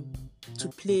join them to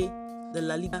play the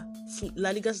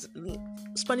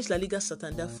Spanish La Liga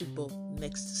Santander football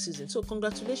next season. So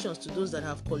congratulations to those that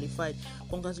have qualified.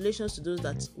 Congratulations to those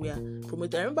that were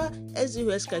promoted. I remember SD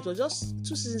Huesca, it was just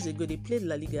 2 seasons ago they played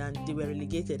La Liga and they were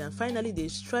relegated, and finally they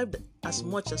strived as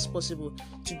much as possible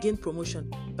to gain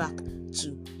promotion back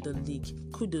to the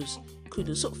league. Kudos.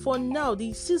 So for now,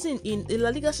 the La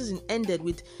Liga season ended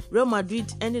with Real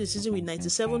Madrid ended the season with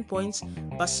 97 points,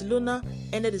 Barcelona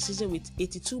ended the season with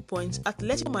 82 points,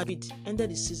 Atletico Madrid ended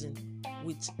the season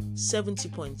with 70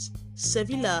 points,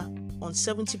 Sevilla on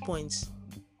 70 points,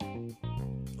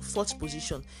 4th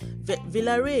position,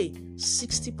 Villarreal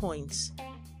 60 points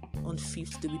on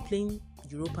 5th. They'll be playing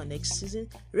Europa next season.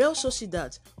 Real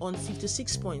Sociedad on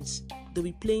 56 points. They'll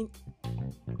be playing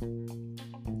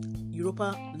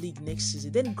Europa League next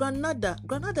season. Then Granada,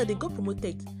 they got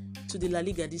promoted to the La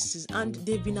Liga this season, and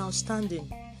they've been outstanding.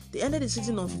 They ended the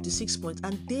season on 56 points,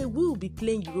 and they will be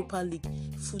playing Europa League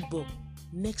football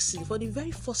next season for the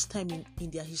very first time in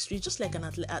their history, just like an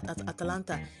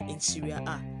Atalanta in Serie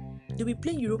A. They'll be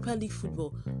playing Europa League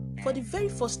football for the very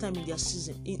first time in their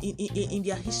season, in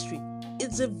their history.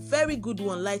 It's a very good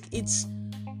one. Like, it's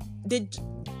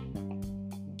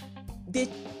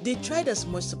they tried as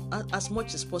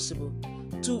much as possible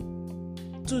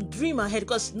to dream ahead,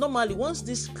 because normally once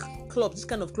this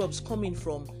kind of clubs come in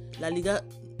from La Liga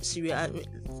Serie A,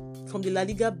 from the La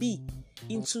Liga B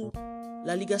into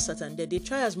La Liga Santander, they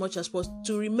try as much as possible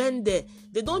to remain there.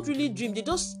 They don't really dream, they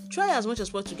just try as much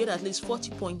as possible to get at least 40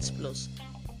 points plus.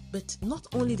 But not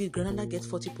only did Granada get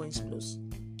 40 points plus,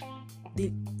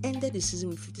 they ended the season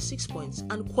with 56 points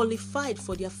and qualified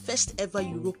for their first ever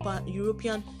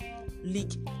European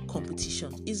League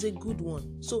competition. It's a good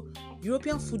one. So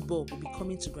European football will be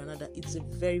coming to Granada. It's a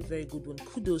very, very good one.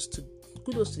 Kudos to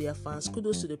their fans,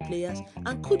 kudos to the players,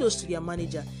 and kudos to their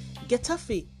manager.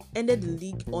 Getafe ended the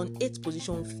league on 8th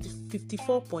position with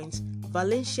 54 points.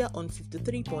 Valencia on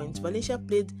 53 points. Valencia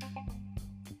played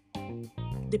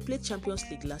Champions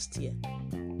League last year,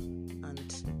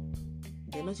 and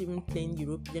they're not even playing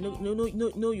Europe.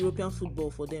 No European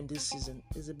football for them this season.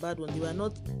 It's a bad one. They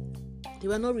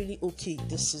were not really okay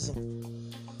this season.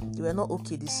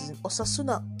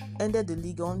 Osasuna ended the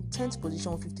league on 10th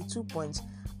position with 52 points.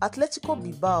 Atletico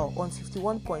Bilbao on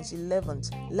 51 points,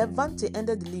 11th. Levante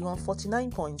ended the league on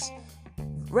 49 points.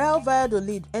 Real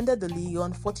Valladolid ended the league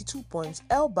on 42 points.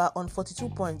 Elba on 42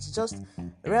 points. Just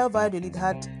Real Valladolid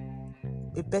had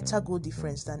a better goal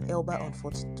difference than Elba on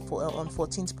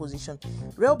 14th position.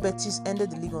 Real Betis ended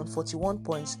the league on 41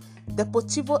 points.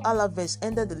 Deportivo Alaves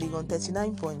ended the league on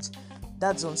 39 points.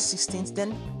 That's on 16th.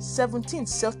 Then 17th,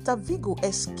 Celta Vigo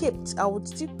escaped. I would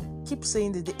still keep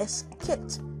saying that they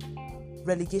escaped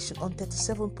relegation on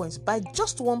 37 points by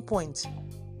just 1 point.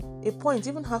 A point,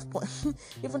 even half point,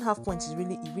 is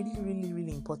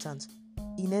really important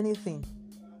in anything.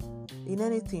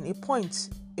 A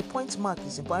point mark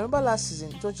is important. I remember last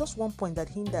season it was just 1 point that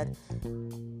hindered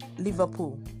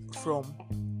Liverpool from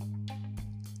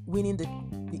winning the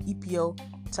EPL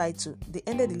title. They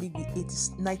ended the league with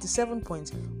 97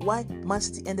 points, while Man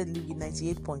City ended the league with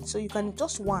 98 points. So you can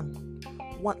just one,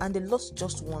 and they lost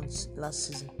just once last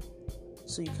season.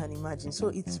 So you can imagine. So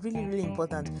it's really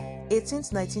important.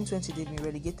 18th, 19th, 20 they've been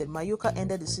relegated. Mallorca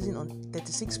ended the season on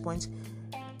 36 points.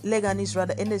 Leganes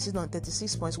ended the season on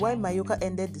 36 points, while Mallorca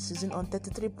ended the season on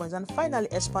 33 points. And finally,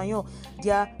 Espanyol,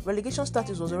 their relegation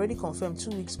status was already confirmed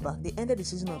 2 weeks back. They ended the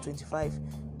season on 25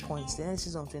 points.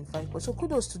 So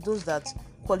kudos to those that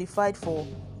qualified for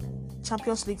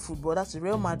Champions League football. That's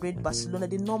Real Madrid, Barcelona,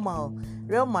 the normal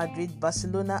Real Madrid,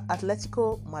 Barcelona,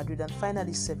 Atletico Madrid, and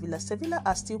finally Sevilla. Sevilla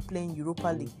are still playing Europa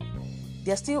League.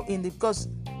 They are still because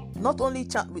not only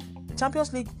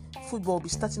Champions League football will be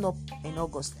starting up in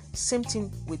August. Same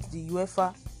thing with the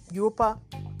UEFA Europa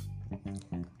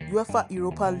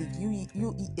League,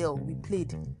 UEL, we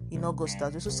played in August.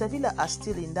 So Sevilla are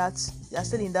still in that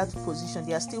position.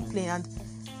 They are still playing, and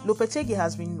Lopetegui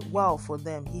has been wow for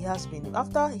them. He has been.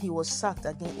 After he was sacked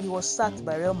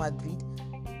by Real Madrid.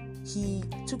 He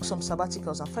took some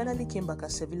sabbaticals and finally came back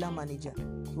as Sevilla manager.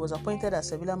 He was appointed as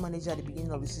Sevilla manager at the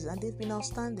beginning of the season, and they've been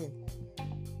outstanding.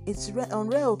 on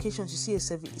rare occasions you see a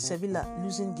Sevilla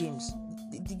losing games.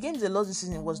 The games they lost this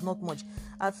season was not much,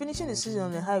 and finishing the season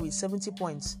on a high with 70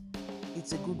 points,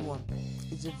 it's a good one.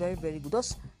 It's a very, very good.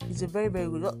 It's a very, very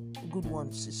good one.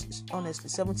 It's honestly,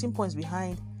 17 points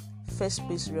behind first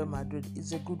place Real Madrid.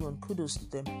 It's a good one. Kudos to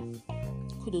them.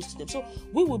 So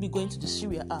we will be going to the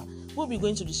Serie A.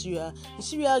 The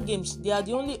Serie A games, they are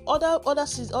the only other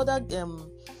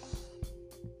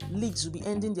leagues will be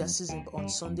ending their season on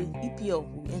Sunday. EPL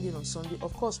will be ending on Sunday.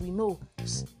 Of course, we know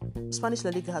Spanish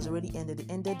La Liga has already ended.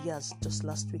 They ended theirs just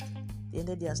last week. They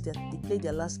played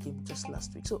their last game just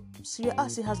last week. So Serie A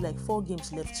still has like 4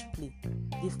 games left to play.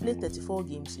 They've played 34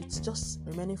 games. It's just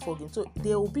remaining 4 games. So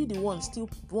they will be the ones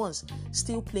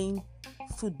still playing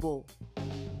football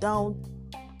down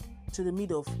to the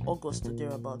middle of August or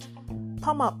thereabout.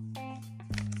 Parma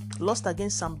lost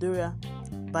against Sampdoria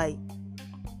by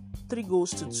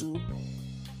 3-2.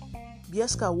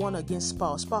 Bielsa won against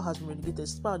Spal. Spal has been relegated.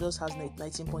 Spal just has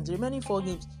 19 points. The remaining 4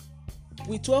 games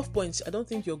with 12 points, I don't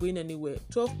think you're going anywhere.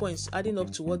 12 points adding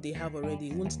up to what they have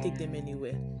already won't take them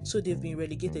anywhere. So they've been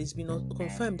relegated. It's been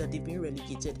confirmed that they've been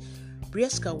relegated.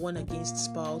 Bielsa won against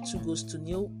Spal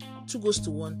 2-1.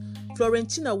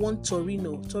 Fiorentina won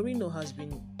Torino. Torino has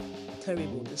been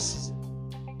terrible this season.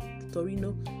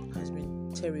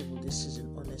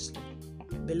 Honestly.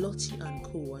 Belotti and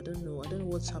co. I don't know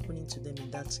what's happening to them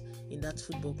in that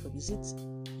football club. Is it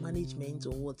management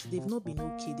or what? They've not been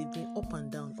okay. They've been up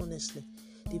and down. Honestly,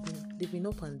 they've been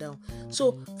up and down.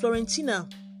 So Fiorentina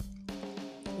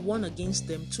won against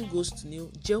them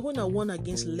 2-0. Girona won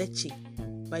against Lecce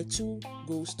by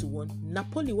 2-1.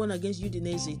 Napoli won against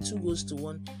Udinese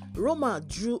 2-1. Roma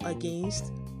drew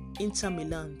against Inter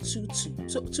Milan 2-2.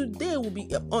 So today will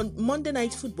be on Monday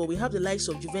Night Football. We have the likes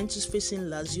of Juventus facing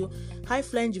Lazio.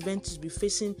 High-flying Juventus will be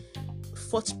facing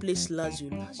 4th place Lazio.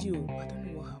 Lazio, I don't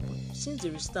know what happened. Since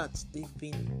the restart,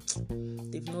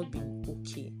 they've not been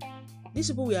okay. These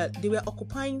people they were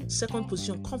occupying 2nd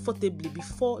position comfortably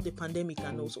before the pandemic,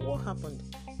 and also what happened?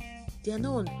 They are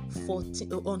now on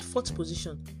 4th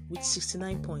position with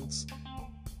 69 points.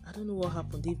 I don't know what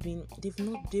happened.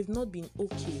 They've not been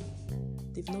okay.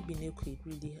 They've not been okay.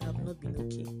 Really have not been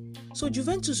okay. So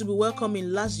Juventus will be welcoming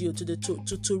Lazio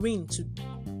to Turin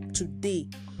today.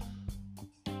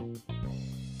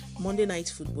 Monday Night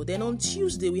Football. Then on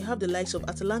Tuesday we have the likes of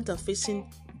Atalanta facing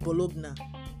Bologna.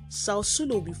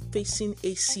 Sassuolo will be facing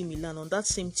AC Milan on that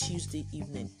same Tuesday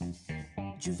evening.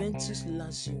 Juventus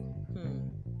Lazio.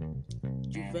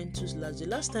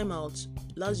 Last time out,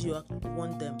 Lazio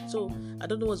won them. So I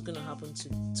don't know what's going to happen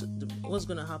what's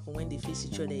going to happen when they face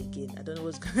each other again. I don't know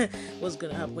what's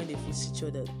going to happen when they face each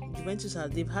other. Juventus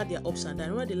they've had their ups and downs.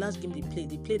 I remember the last game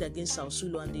they played against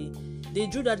Sassuolo and they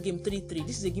drew that game 3-3.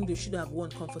 This is a game they should have won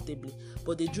comfortably,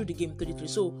 but they drew the game 3-3.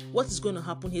 So what is going to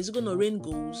happen here? Is it going to rain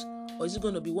goals, or is it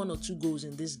going to be 1 or 2 goals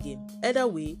in this game? Either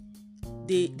way,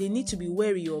 they need to be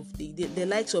wary of the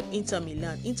likes of Inter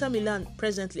Milan. Inter Milan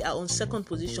presently are on 2nd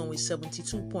position with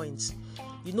 72 points.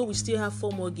 You know we still have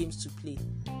 4 more games to play,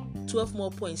 12 more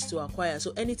points to acquire,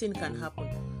 so anything can happen.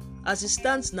 As it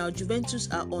stands now, Juventus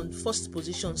are on 1st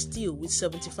position still with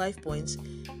 75 points.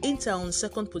 Inter on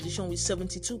 2nd position with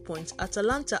 72 points.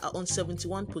 Atalanta are on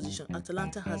 71 position.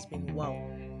 Atalanta has been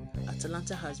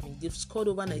they've scored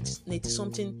over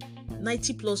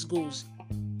 90 plus goals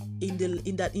in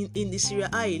the Serie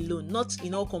A alone, not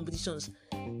in all competitions.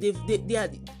 They are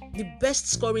the best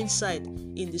scoring side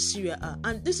in the Serie A,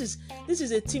 and this is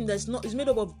a team is made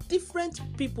up of different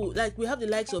people. Like we have the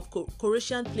likes of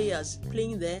Croatian players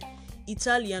playing there,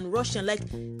 Italian, Russian, like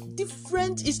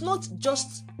different. It's not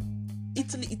just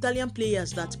Italian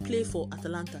players that play for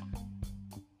Atalanta.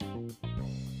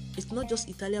 It's not just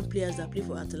Italian players that play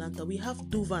for Atalanta. We have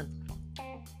Duvan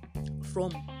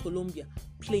from Colombia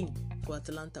playing for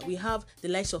Atalanta. We have the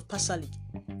likes of Pasalic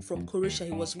from Croatia.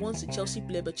 He was once a Chelsea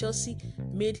player, but Chelsea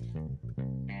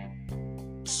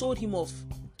sold him off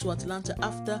to Atalanta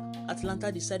after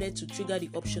Atalanta decided to trigger the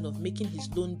option of making his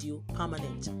loan deal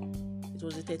permanent. It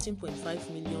was a £13.5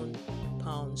 million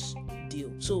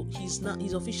deal. So he's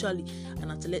officially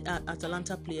an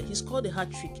Atalanta player. He scored a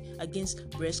hat-trick against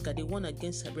Brescia. They won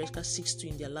against Brescia 6-2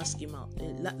 in their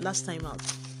last time out.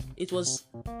 It was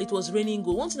raining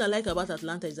goal. One thing I like about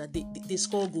Atalanta is that they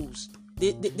score goals.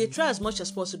 They try as much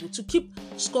as possible to keep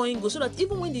scoring goals, so that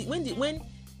even when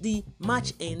the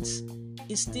match ends,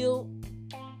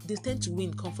 they tend to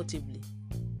win comfortably.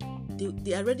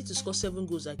 They are ready to score 7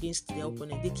 goals against their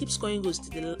opponent. They keep scoring goals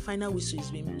till the final whistle is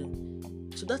being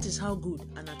blown. So that is how good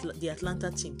the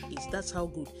Atlanta team is. That's how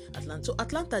good Atlanta. So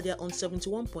Atlanta, they are on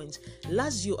 71 points.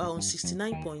 Lazio are on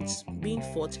 69 points, being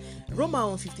fourth. Roma are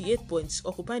on 58 points,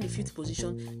 occupying the 5th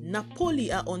position.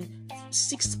 Napoli are on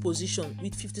 6th position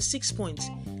with 56 points.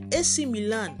 AC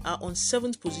Milan are on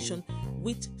 7th position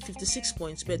with 56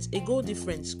 points, but a goal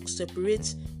difference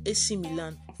separates AC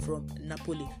Milan from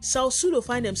Napoli. Sassuolo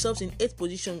find themselves in 8th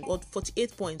position with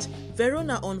 48 points.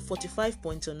 Verona on 45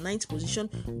 points on 9th position.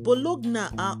 Bologna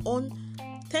are on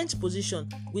 10th position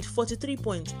with 43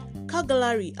 points.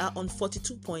 Cagliari are on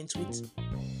 42 points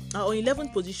are on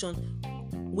 11th position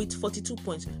with 42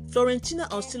 points.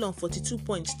 Fiorentina are still on 42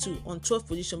 points too, on 12th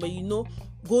position, but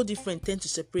goal difference tend to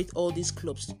separate all these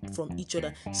clubs from each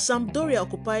other. Sampdoria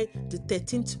occupy the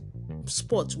 13th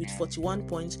spot with 41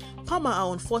 points. Parma are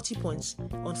on 40 points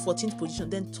on 14th position.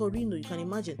 Then Torino, you can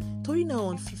imagine, Torino are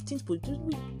on 15th position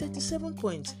with 37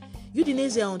 points.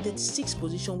 Udinese are on 36th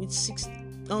position with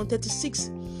 36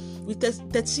 with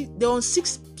 30, they're on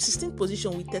 16th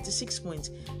position with 36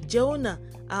 points. Genoa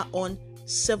are on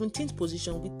 17th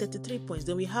position with 33 points.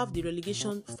 Then we have the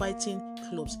relegation fighting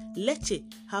clubs. Lecce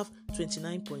have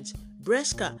 29 points.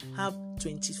 Brescia have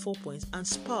 24 points. And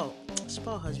Spal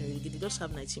has been relegated. They just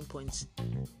have 19 points.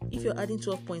 If you're adding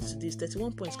 12 points to this,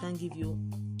 31 points can give you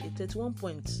 31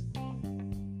 points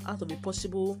out of a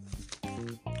possible.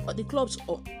 The clubs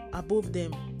above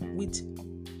them with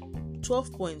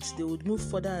 12 points, they would move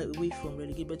further away from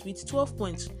relegation. But with 12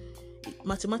 points,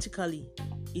 mathematically,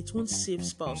 it won't save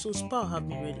Spal. So Spal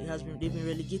they've been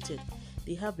relegated.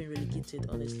 They have been relegated,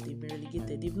 honestly. They've been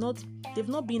relegated. They've not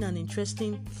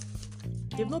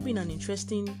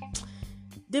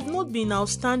been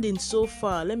outstanding so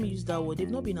far. Let me use that word. They've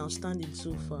not been outstanding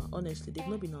so far. Honestly, they've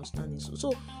not been outstanding.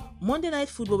 So Monday Night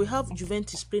Football, we have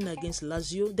Juventus playing against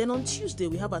Lazio. Then on Tuesday,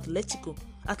 we have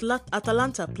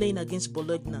Atalanta playing against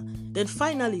Bologna. Then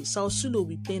finally, Sassuolo will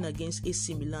be playing against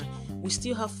AC Milan. We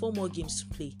still have 4 more games to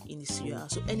play in the Serie A,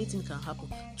 so anything can happen.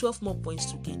 12 more points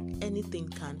to gain. Anything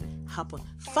can happen.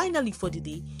 Finally, for the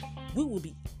day, we will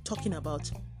be talking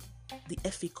about the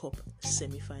FA Cup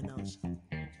semi-finals.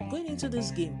 Going into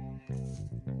this game,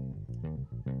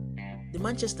 the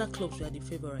Manchester clubs were the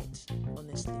favourites,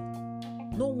 honestly.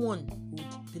 No one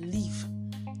would believe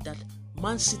that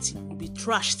Man City would be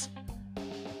trashed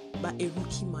by a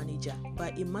rookie manager, by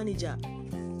a manager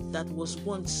that was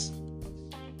once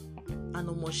a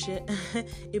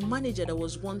manager that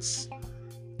was once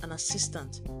an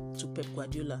assistant to Pep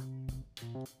Guardiola.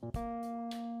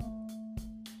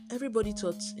 Everybody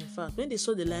thought, in fact, when they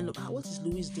saw the lineup, what is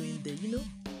Luis doing there,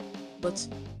 But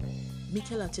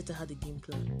Mikel Arteta had a game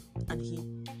plan, and he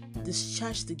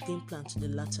discharged the game plan to the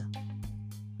latter.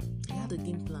 He had a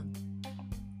game plan.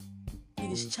 He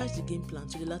discharged the game plan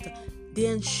to the latter. They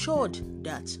ensured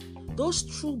that those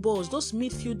through balls, those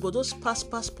midfield balls, those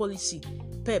pass policy,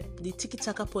 Pep, the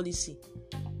tiki-taka policy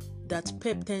that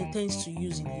Pep tends to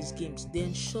use in his games, they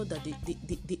ensured that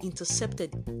they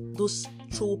intercepted those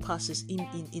throw passes in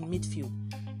midfield.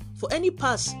 For any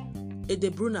pass De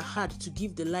Bruyne had to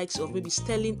give the likes of maybe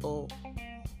Sterling or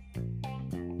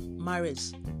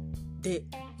Mahrez, there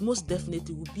most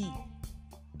definitely would be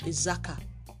a Xhaka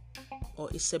or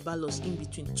a Ceballos in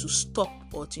between to stop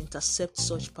or to intercept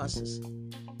such passes.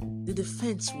 The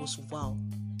defense was wow.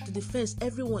 The defense,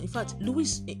 everyone, in fact,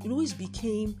 Luis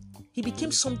became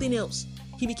something else.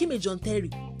 He became a John Terry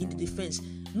in the defense.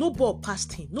 No ball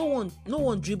passed him. No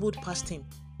one dribbled past him.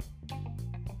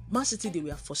 Man City, they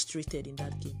were frustrated in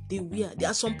that game. They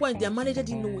at some point, their manager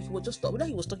didn't know what he was just talking. Whether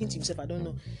he was talking to himself, I don't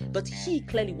know. But he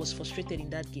clearly was frustrated in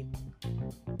that game.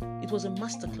 It was a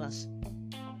masterclass.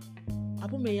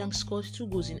 Aubameyang scored 2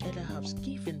 goals in other halves,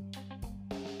 giving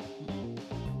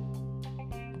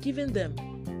them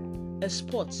a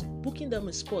spot, booking them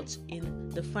a spot in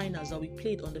the finals that we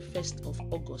played on the 1st of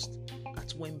August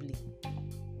at Wembley.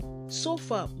 So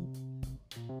far,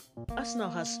 Arsenal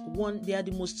has won. They are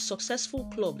the most successful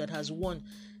club that has won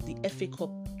the FA Cup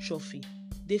trophy.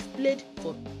 They've played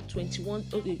for 21.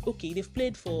 Okay. They've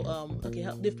played for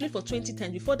 20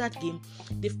 times. Before that game,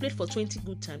 they've played for 20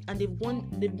 good times, and they've won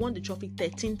the trophy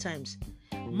 13 times.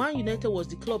 Man United was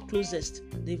the club closest.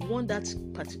 They've won that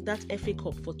FA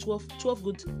Cup for 12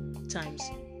 good times,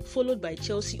 followed by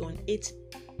Chelsea on 8.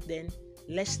 Then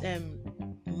Man City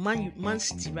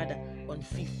on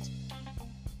 5th.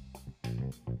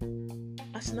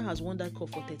 Arsenal has won that cup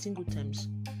for 13 good times.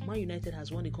 Man United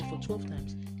has won the cup for 12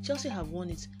 times. Chelsea have won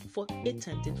it for 8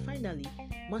 times. And finally,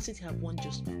 Man City have won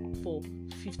just for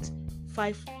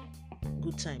 5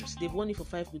 good times. They've won it for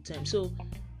 5 good times. So,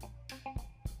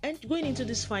 and going into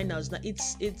these finals now,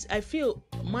 it's I feel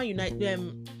Man United,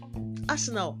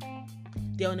 Arsenal,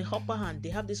 they're on a upper hand. They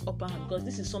have this upper hand because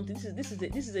this is something. This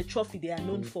is a trophy they are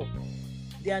known for.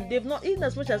 They've not, even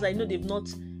as much as I know, they've not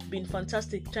been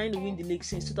fantastic trying to win the league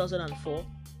since 2004.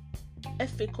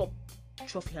 FA Cup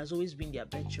trophy has always been their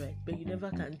birthright, but you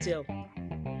never can tell.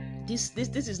 This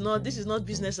is not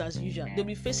business as usual. They'll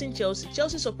be facing Chelsea.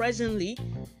 Chelsea surprisingly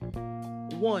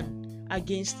won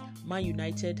against Man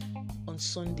United on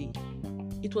Sunday.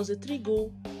 It was a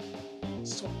 3-goal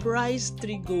surprise.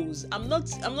 3 goals. I'm not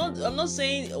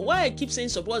saying why I keep saying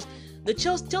surprise. The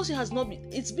Chelsea has not been.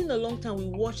 It's been a long time we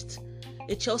watched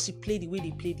a Chelsea play the way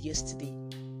they played yesterday.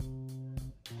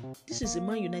 This is a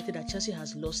Man United that Chelsea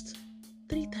has lost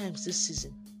 3 times this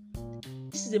season.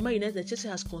 This is a Man United that Chelsea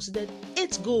has conceded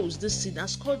 8 goals this season and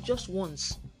scored just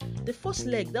once. The first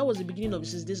leg, that was the beginning of the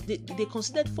season. They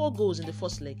conceded 4 goals in the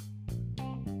first leg.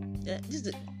 This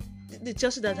is the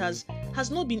Chelsea that has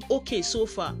not been okay so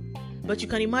far. But you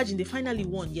can imagine they finally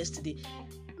won yesterday.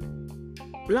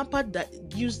 Lampard that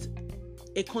used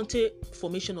a Conte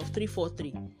formation of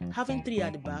 3-4-3, having 3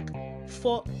 at the back,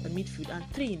 4 in midfield, and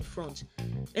 3 in front,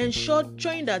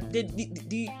 ensuring that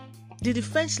the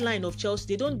defense line of Chelsea,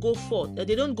 they don't go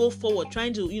forward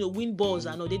trying to win balls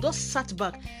and all. They just sat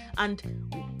back and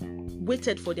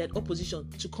waited for their opposition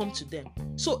to come to them.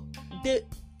 So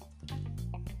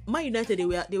Man United,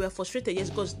 they were frustrated, yes,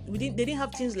 because they didn't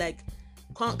have things like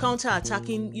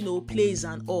counter-attacking plays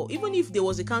and all. Even if there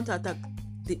was a counter-attack,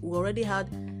 we already had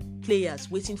players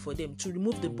waiting for them to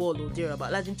remove the ball or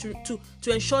thereabout, like to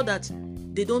ensure that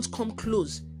they don't come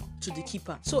close to the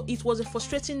keeper. So it was a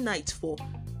frustrating night for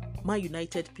Man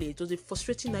United play. It was a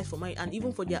frustrating night for Man, and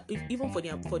even for their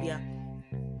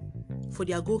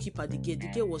goalkeeper, the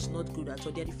gear was not good at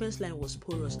all. Their defense line was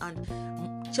porous, and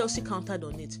Chelsea countered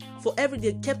on it.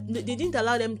 They didn't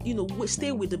allow them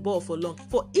stay with the ball for long.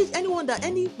 For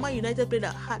any Man United player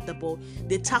that had the ball,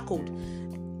 they tackled.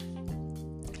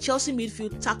 Chelsea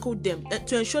midfield tackled them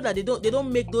to ensure that they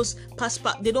don't make those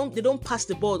they don't pass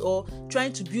the ball or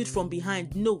trying to build from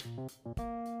behind. No,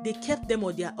 they kept them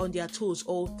on their toes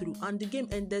all through, and the game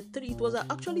ended 3. It was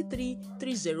actually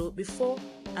 3-0 before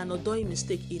an Odoi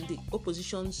mistake in the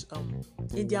opposition's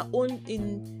in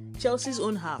Chelsea's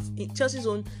own half. In Chelsea's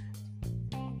own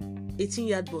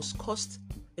 18-yard box cost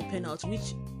a penalty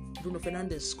which Bruno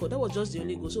Fernandes scored. That was just the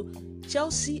only goal. So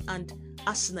Chelsea and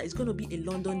Arsenal is going to be a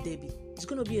London derby. It's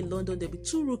going to be a London derby.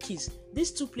 2 rookies.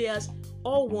 These 2 players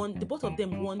all won. Both of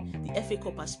them won the FA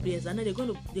Cup as players, and then they're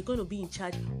going to be in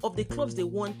charge of the clubs they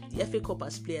won the FA Cup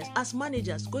as players, as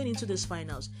managers going into these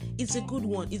finals. It's a good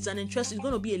one. It's going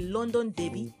to be a London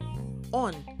derby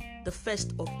on the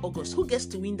 1st of August. Who gets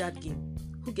to win that game?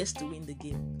 Who gets to win the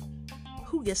game?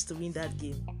 Who gets to win that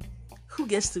game? Who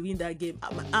gets to win that game?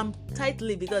 I'm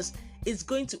tightly, because it's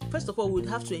going to. First of all, we'd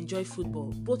have to enjoy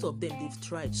football. Both of them, they've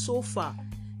tried so far.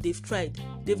 They've tried.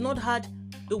 They've not had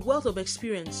a wealth of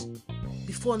experience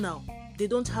before now. They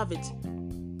don't have it.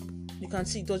 You can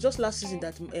see it was just last season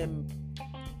that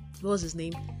what was his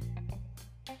name?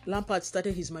 Lampard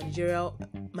started his managerial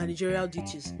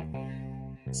duties.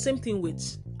 Same thing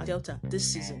with Delta this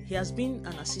season. He has been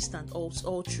an assistant all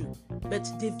through, but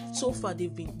they've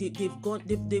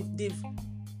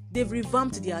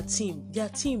revamped their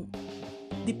team.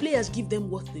 The players give them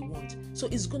what they want. So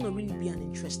it's going to really be an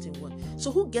interesting one.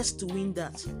 So who gets to win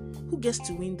that? Who gets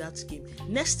to win that game?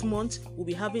 Next month, we'll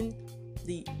be having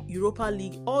the Europa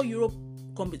League. All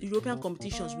European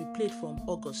competitions we played from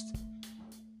August.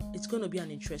 It's going to be an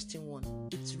interesting one.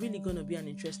 It's really going to be an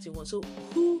interesting one. So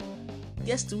who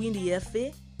gets to win the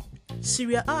FA?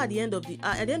 Serie A at the end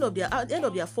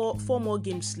of their 4 more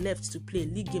games left to play,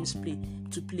 league games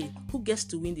to play. Who gets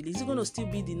to win the league? Is it going to still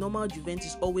be the normal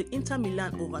Juventus, or will Inter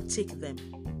Milan overtake them?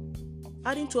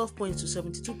 Adding 12 points to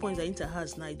 72 points that Inter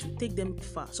has now, it will take them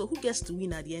far. So who gets to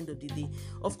win at the end of the day?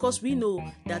 Of course, we know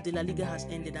that the La Liga has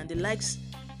ended, and the likes,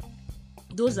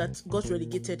 those that got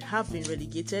relegated have been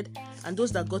relegated, and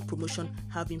those that got promotion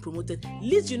have been promoted.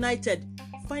 Leeds United,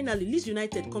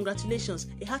 congratulations.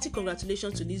 A hearty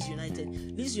congratulations to Leeds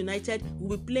United. Leeds United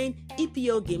will be playing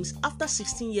EPL games after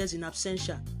 16 years in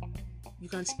absentia. You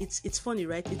can see, it's funny,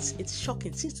 right? It's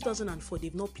shocking. Since 2004,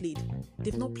 they've not played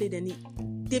any.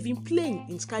 They've been playing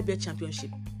in Sky Bet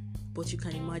Championship, but you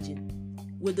can imagine,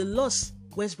 with the loss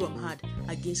West Brom had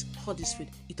against Huddersfield,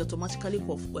 it automatically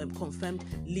confirmed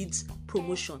Leeds'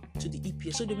 promotion to the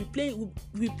EPL. So they'll be playing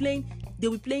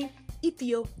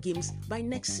EPL games by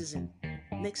next season.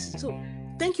 So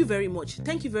thank you very much.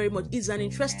 It's an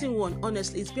interesting one.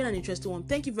 Honestly, it's been an interesting one.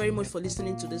 Thank you very much for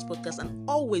listening to this podcast, and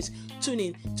always tune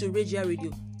in to Regia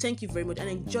Radio. Thank you very much, and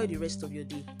enjoy the rest of your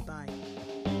day. Bye.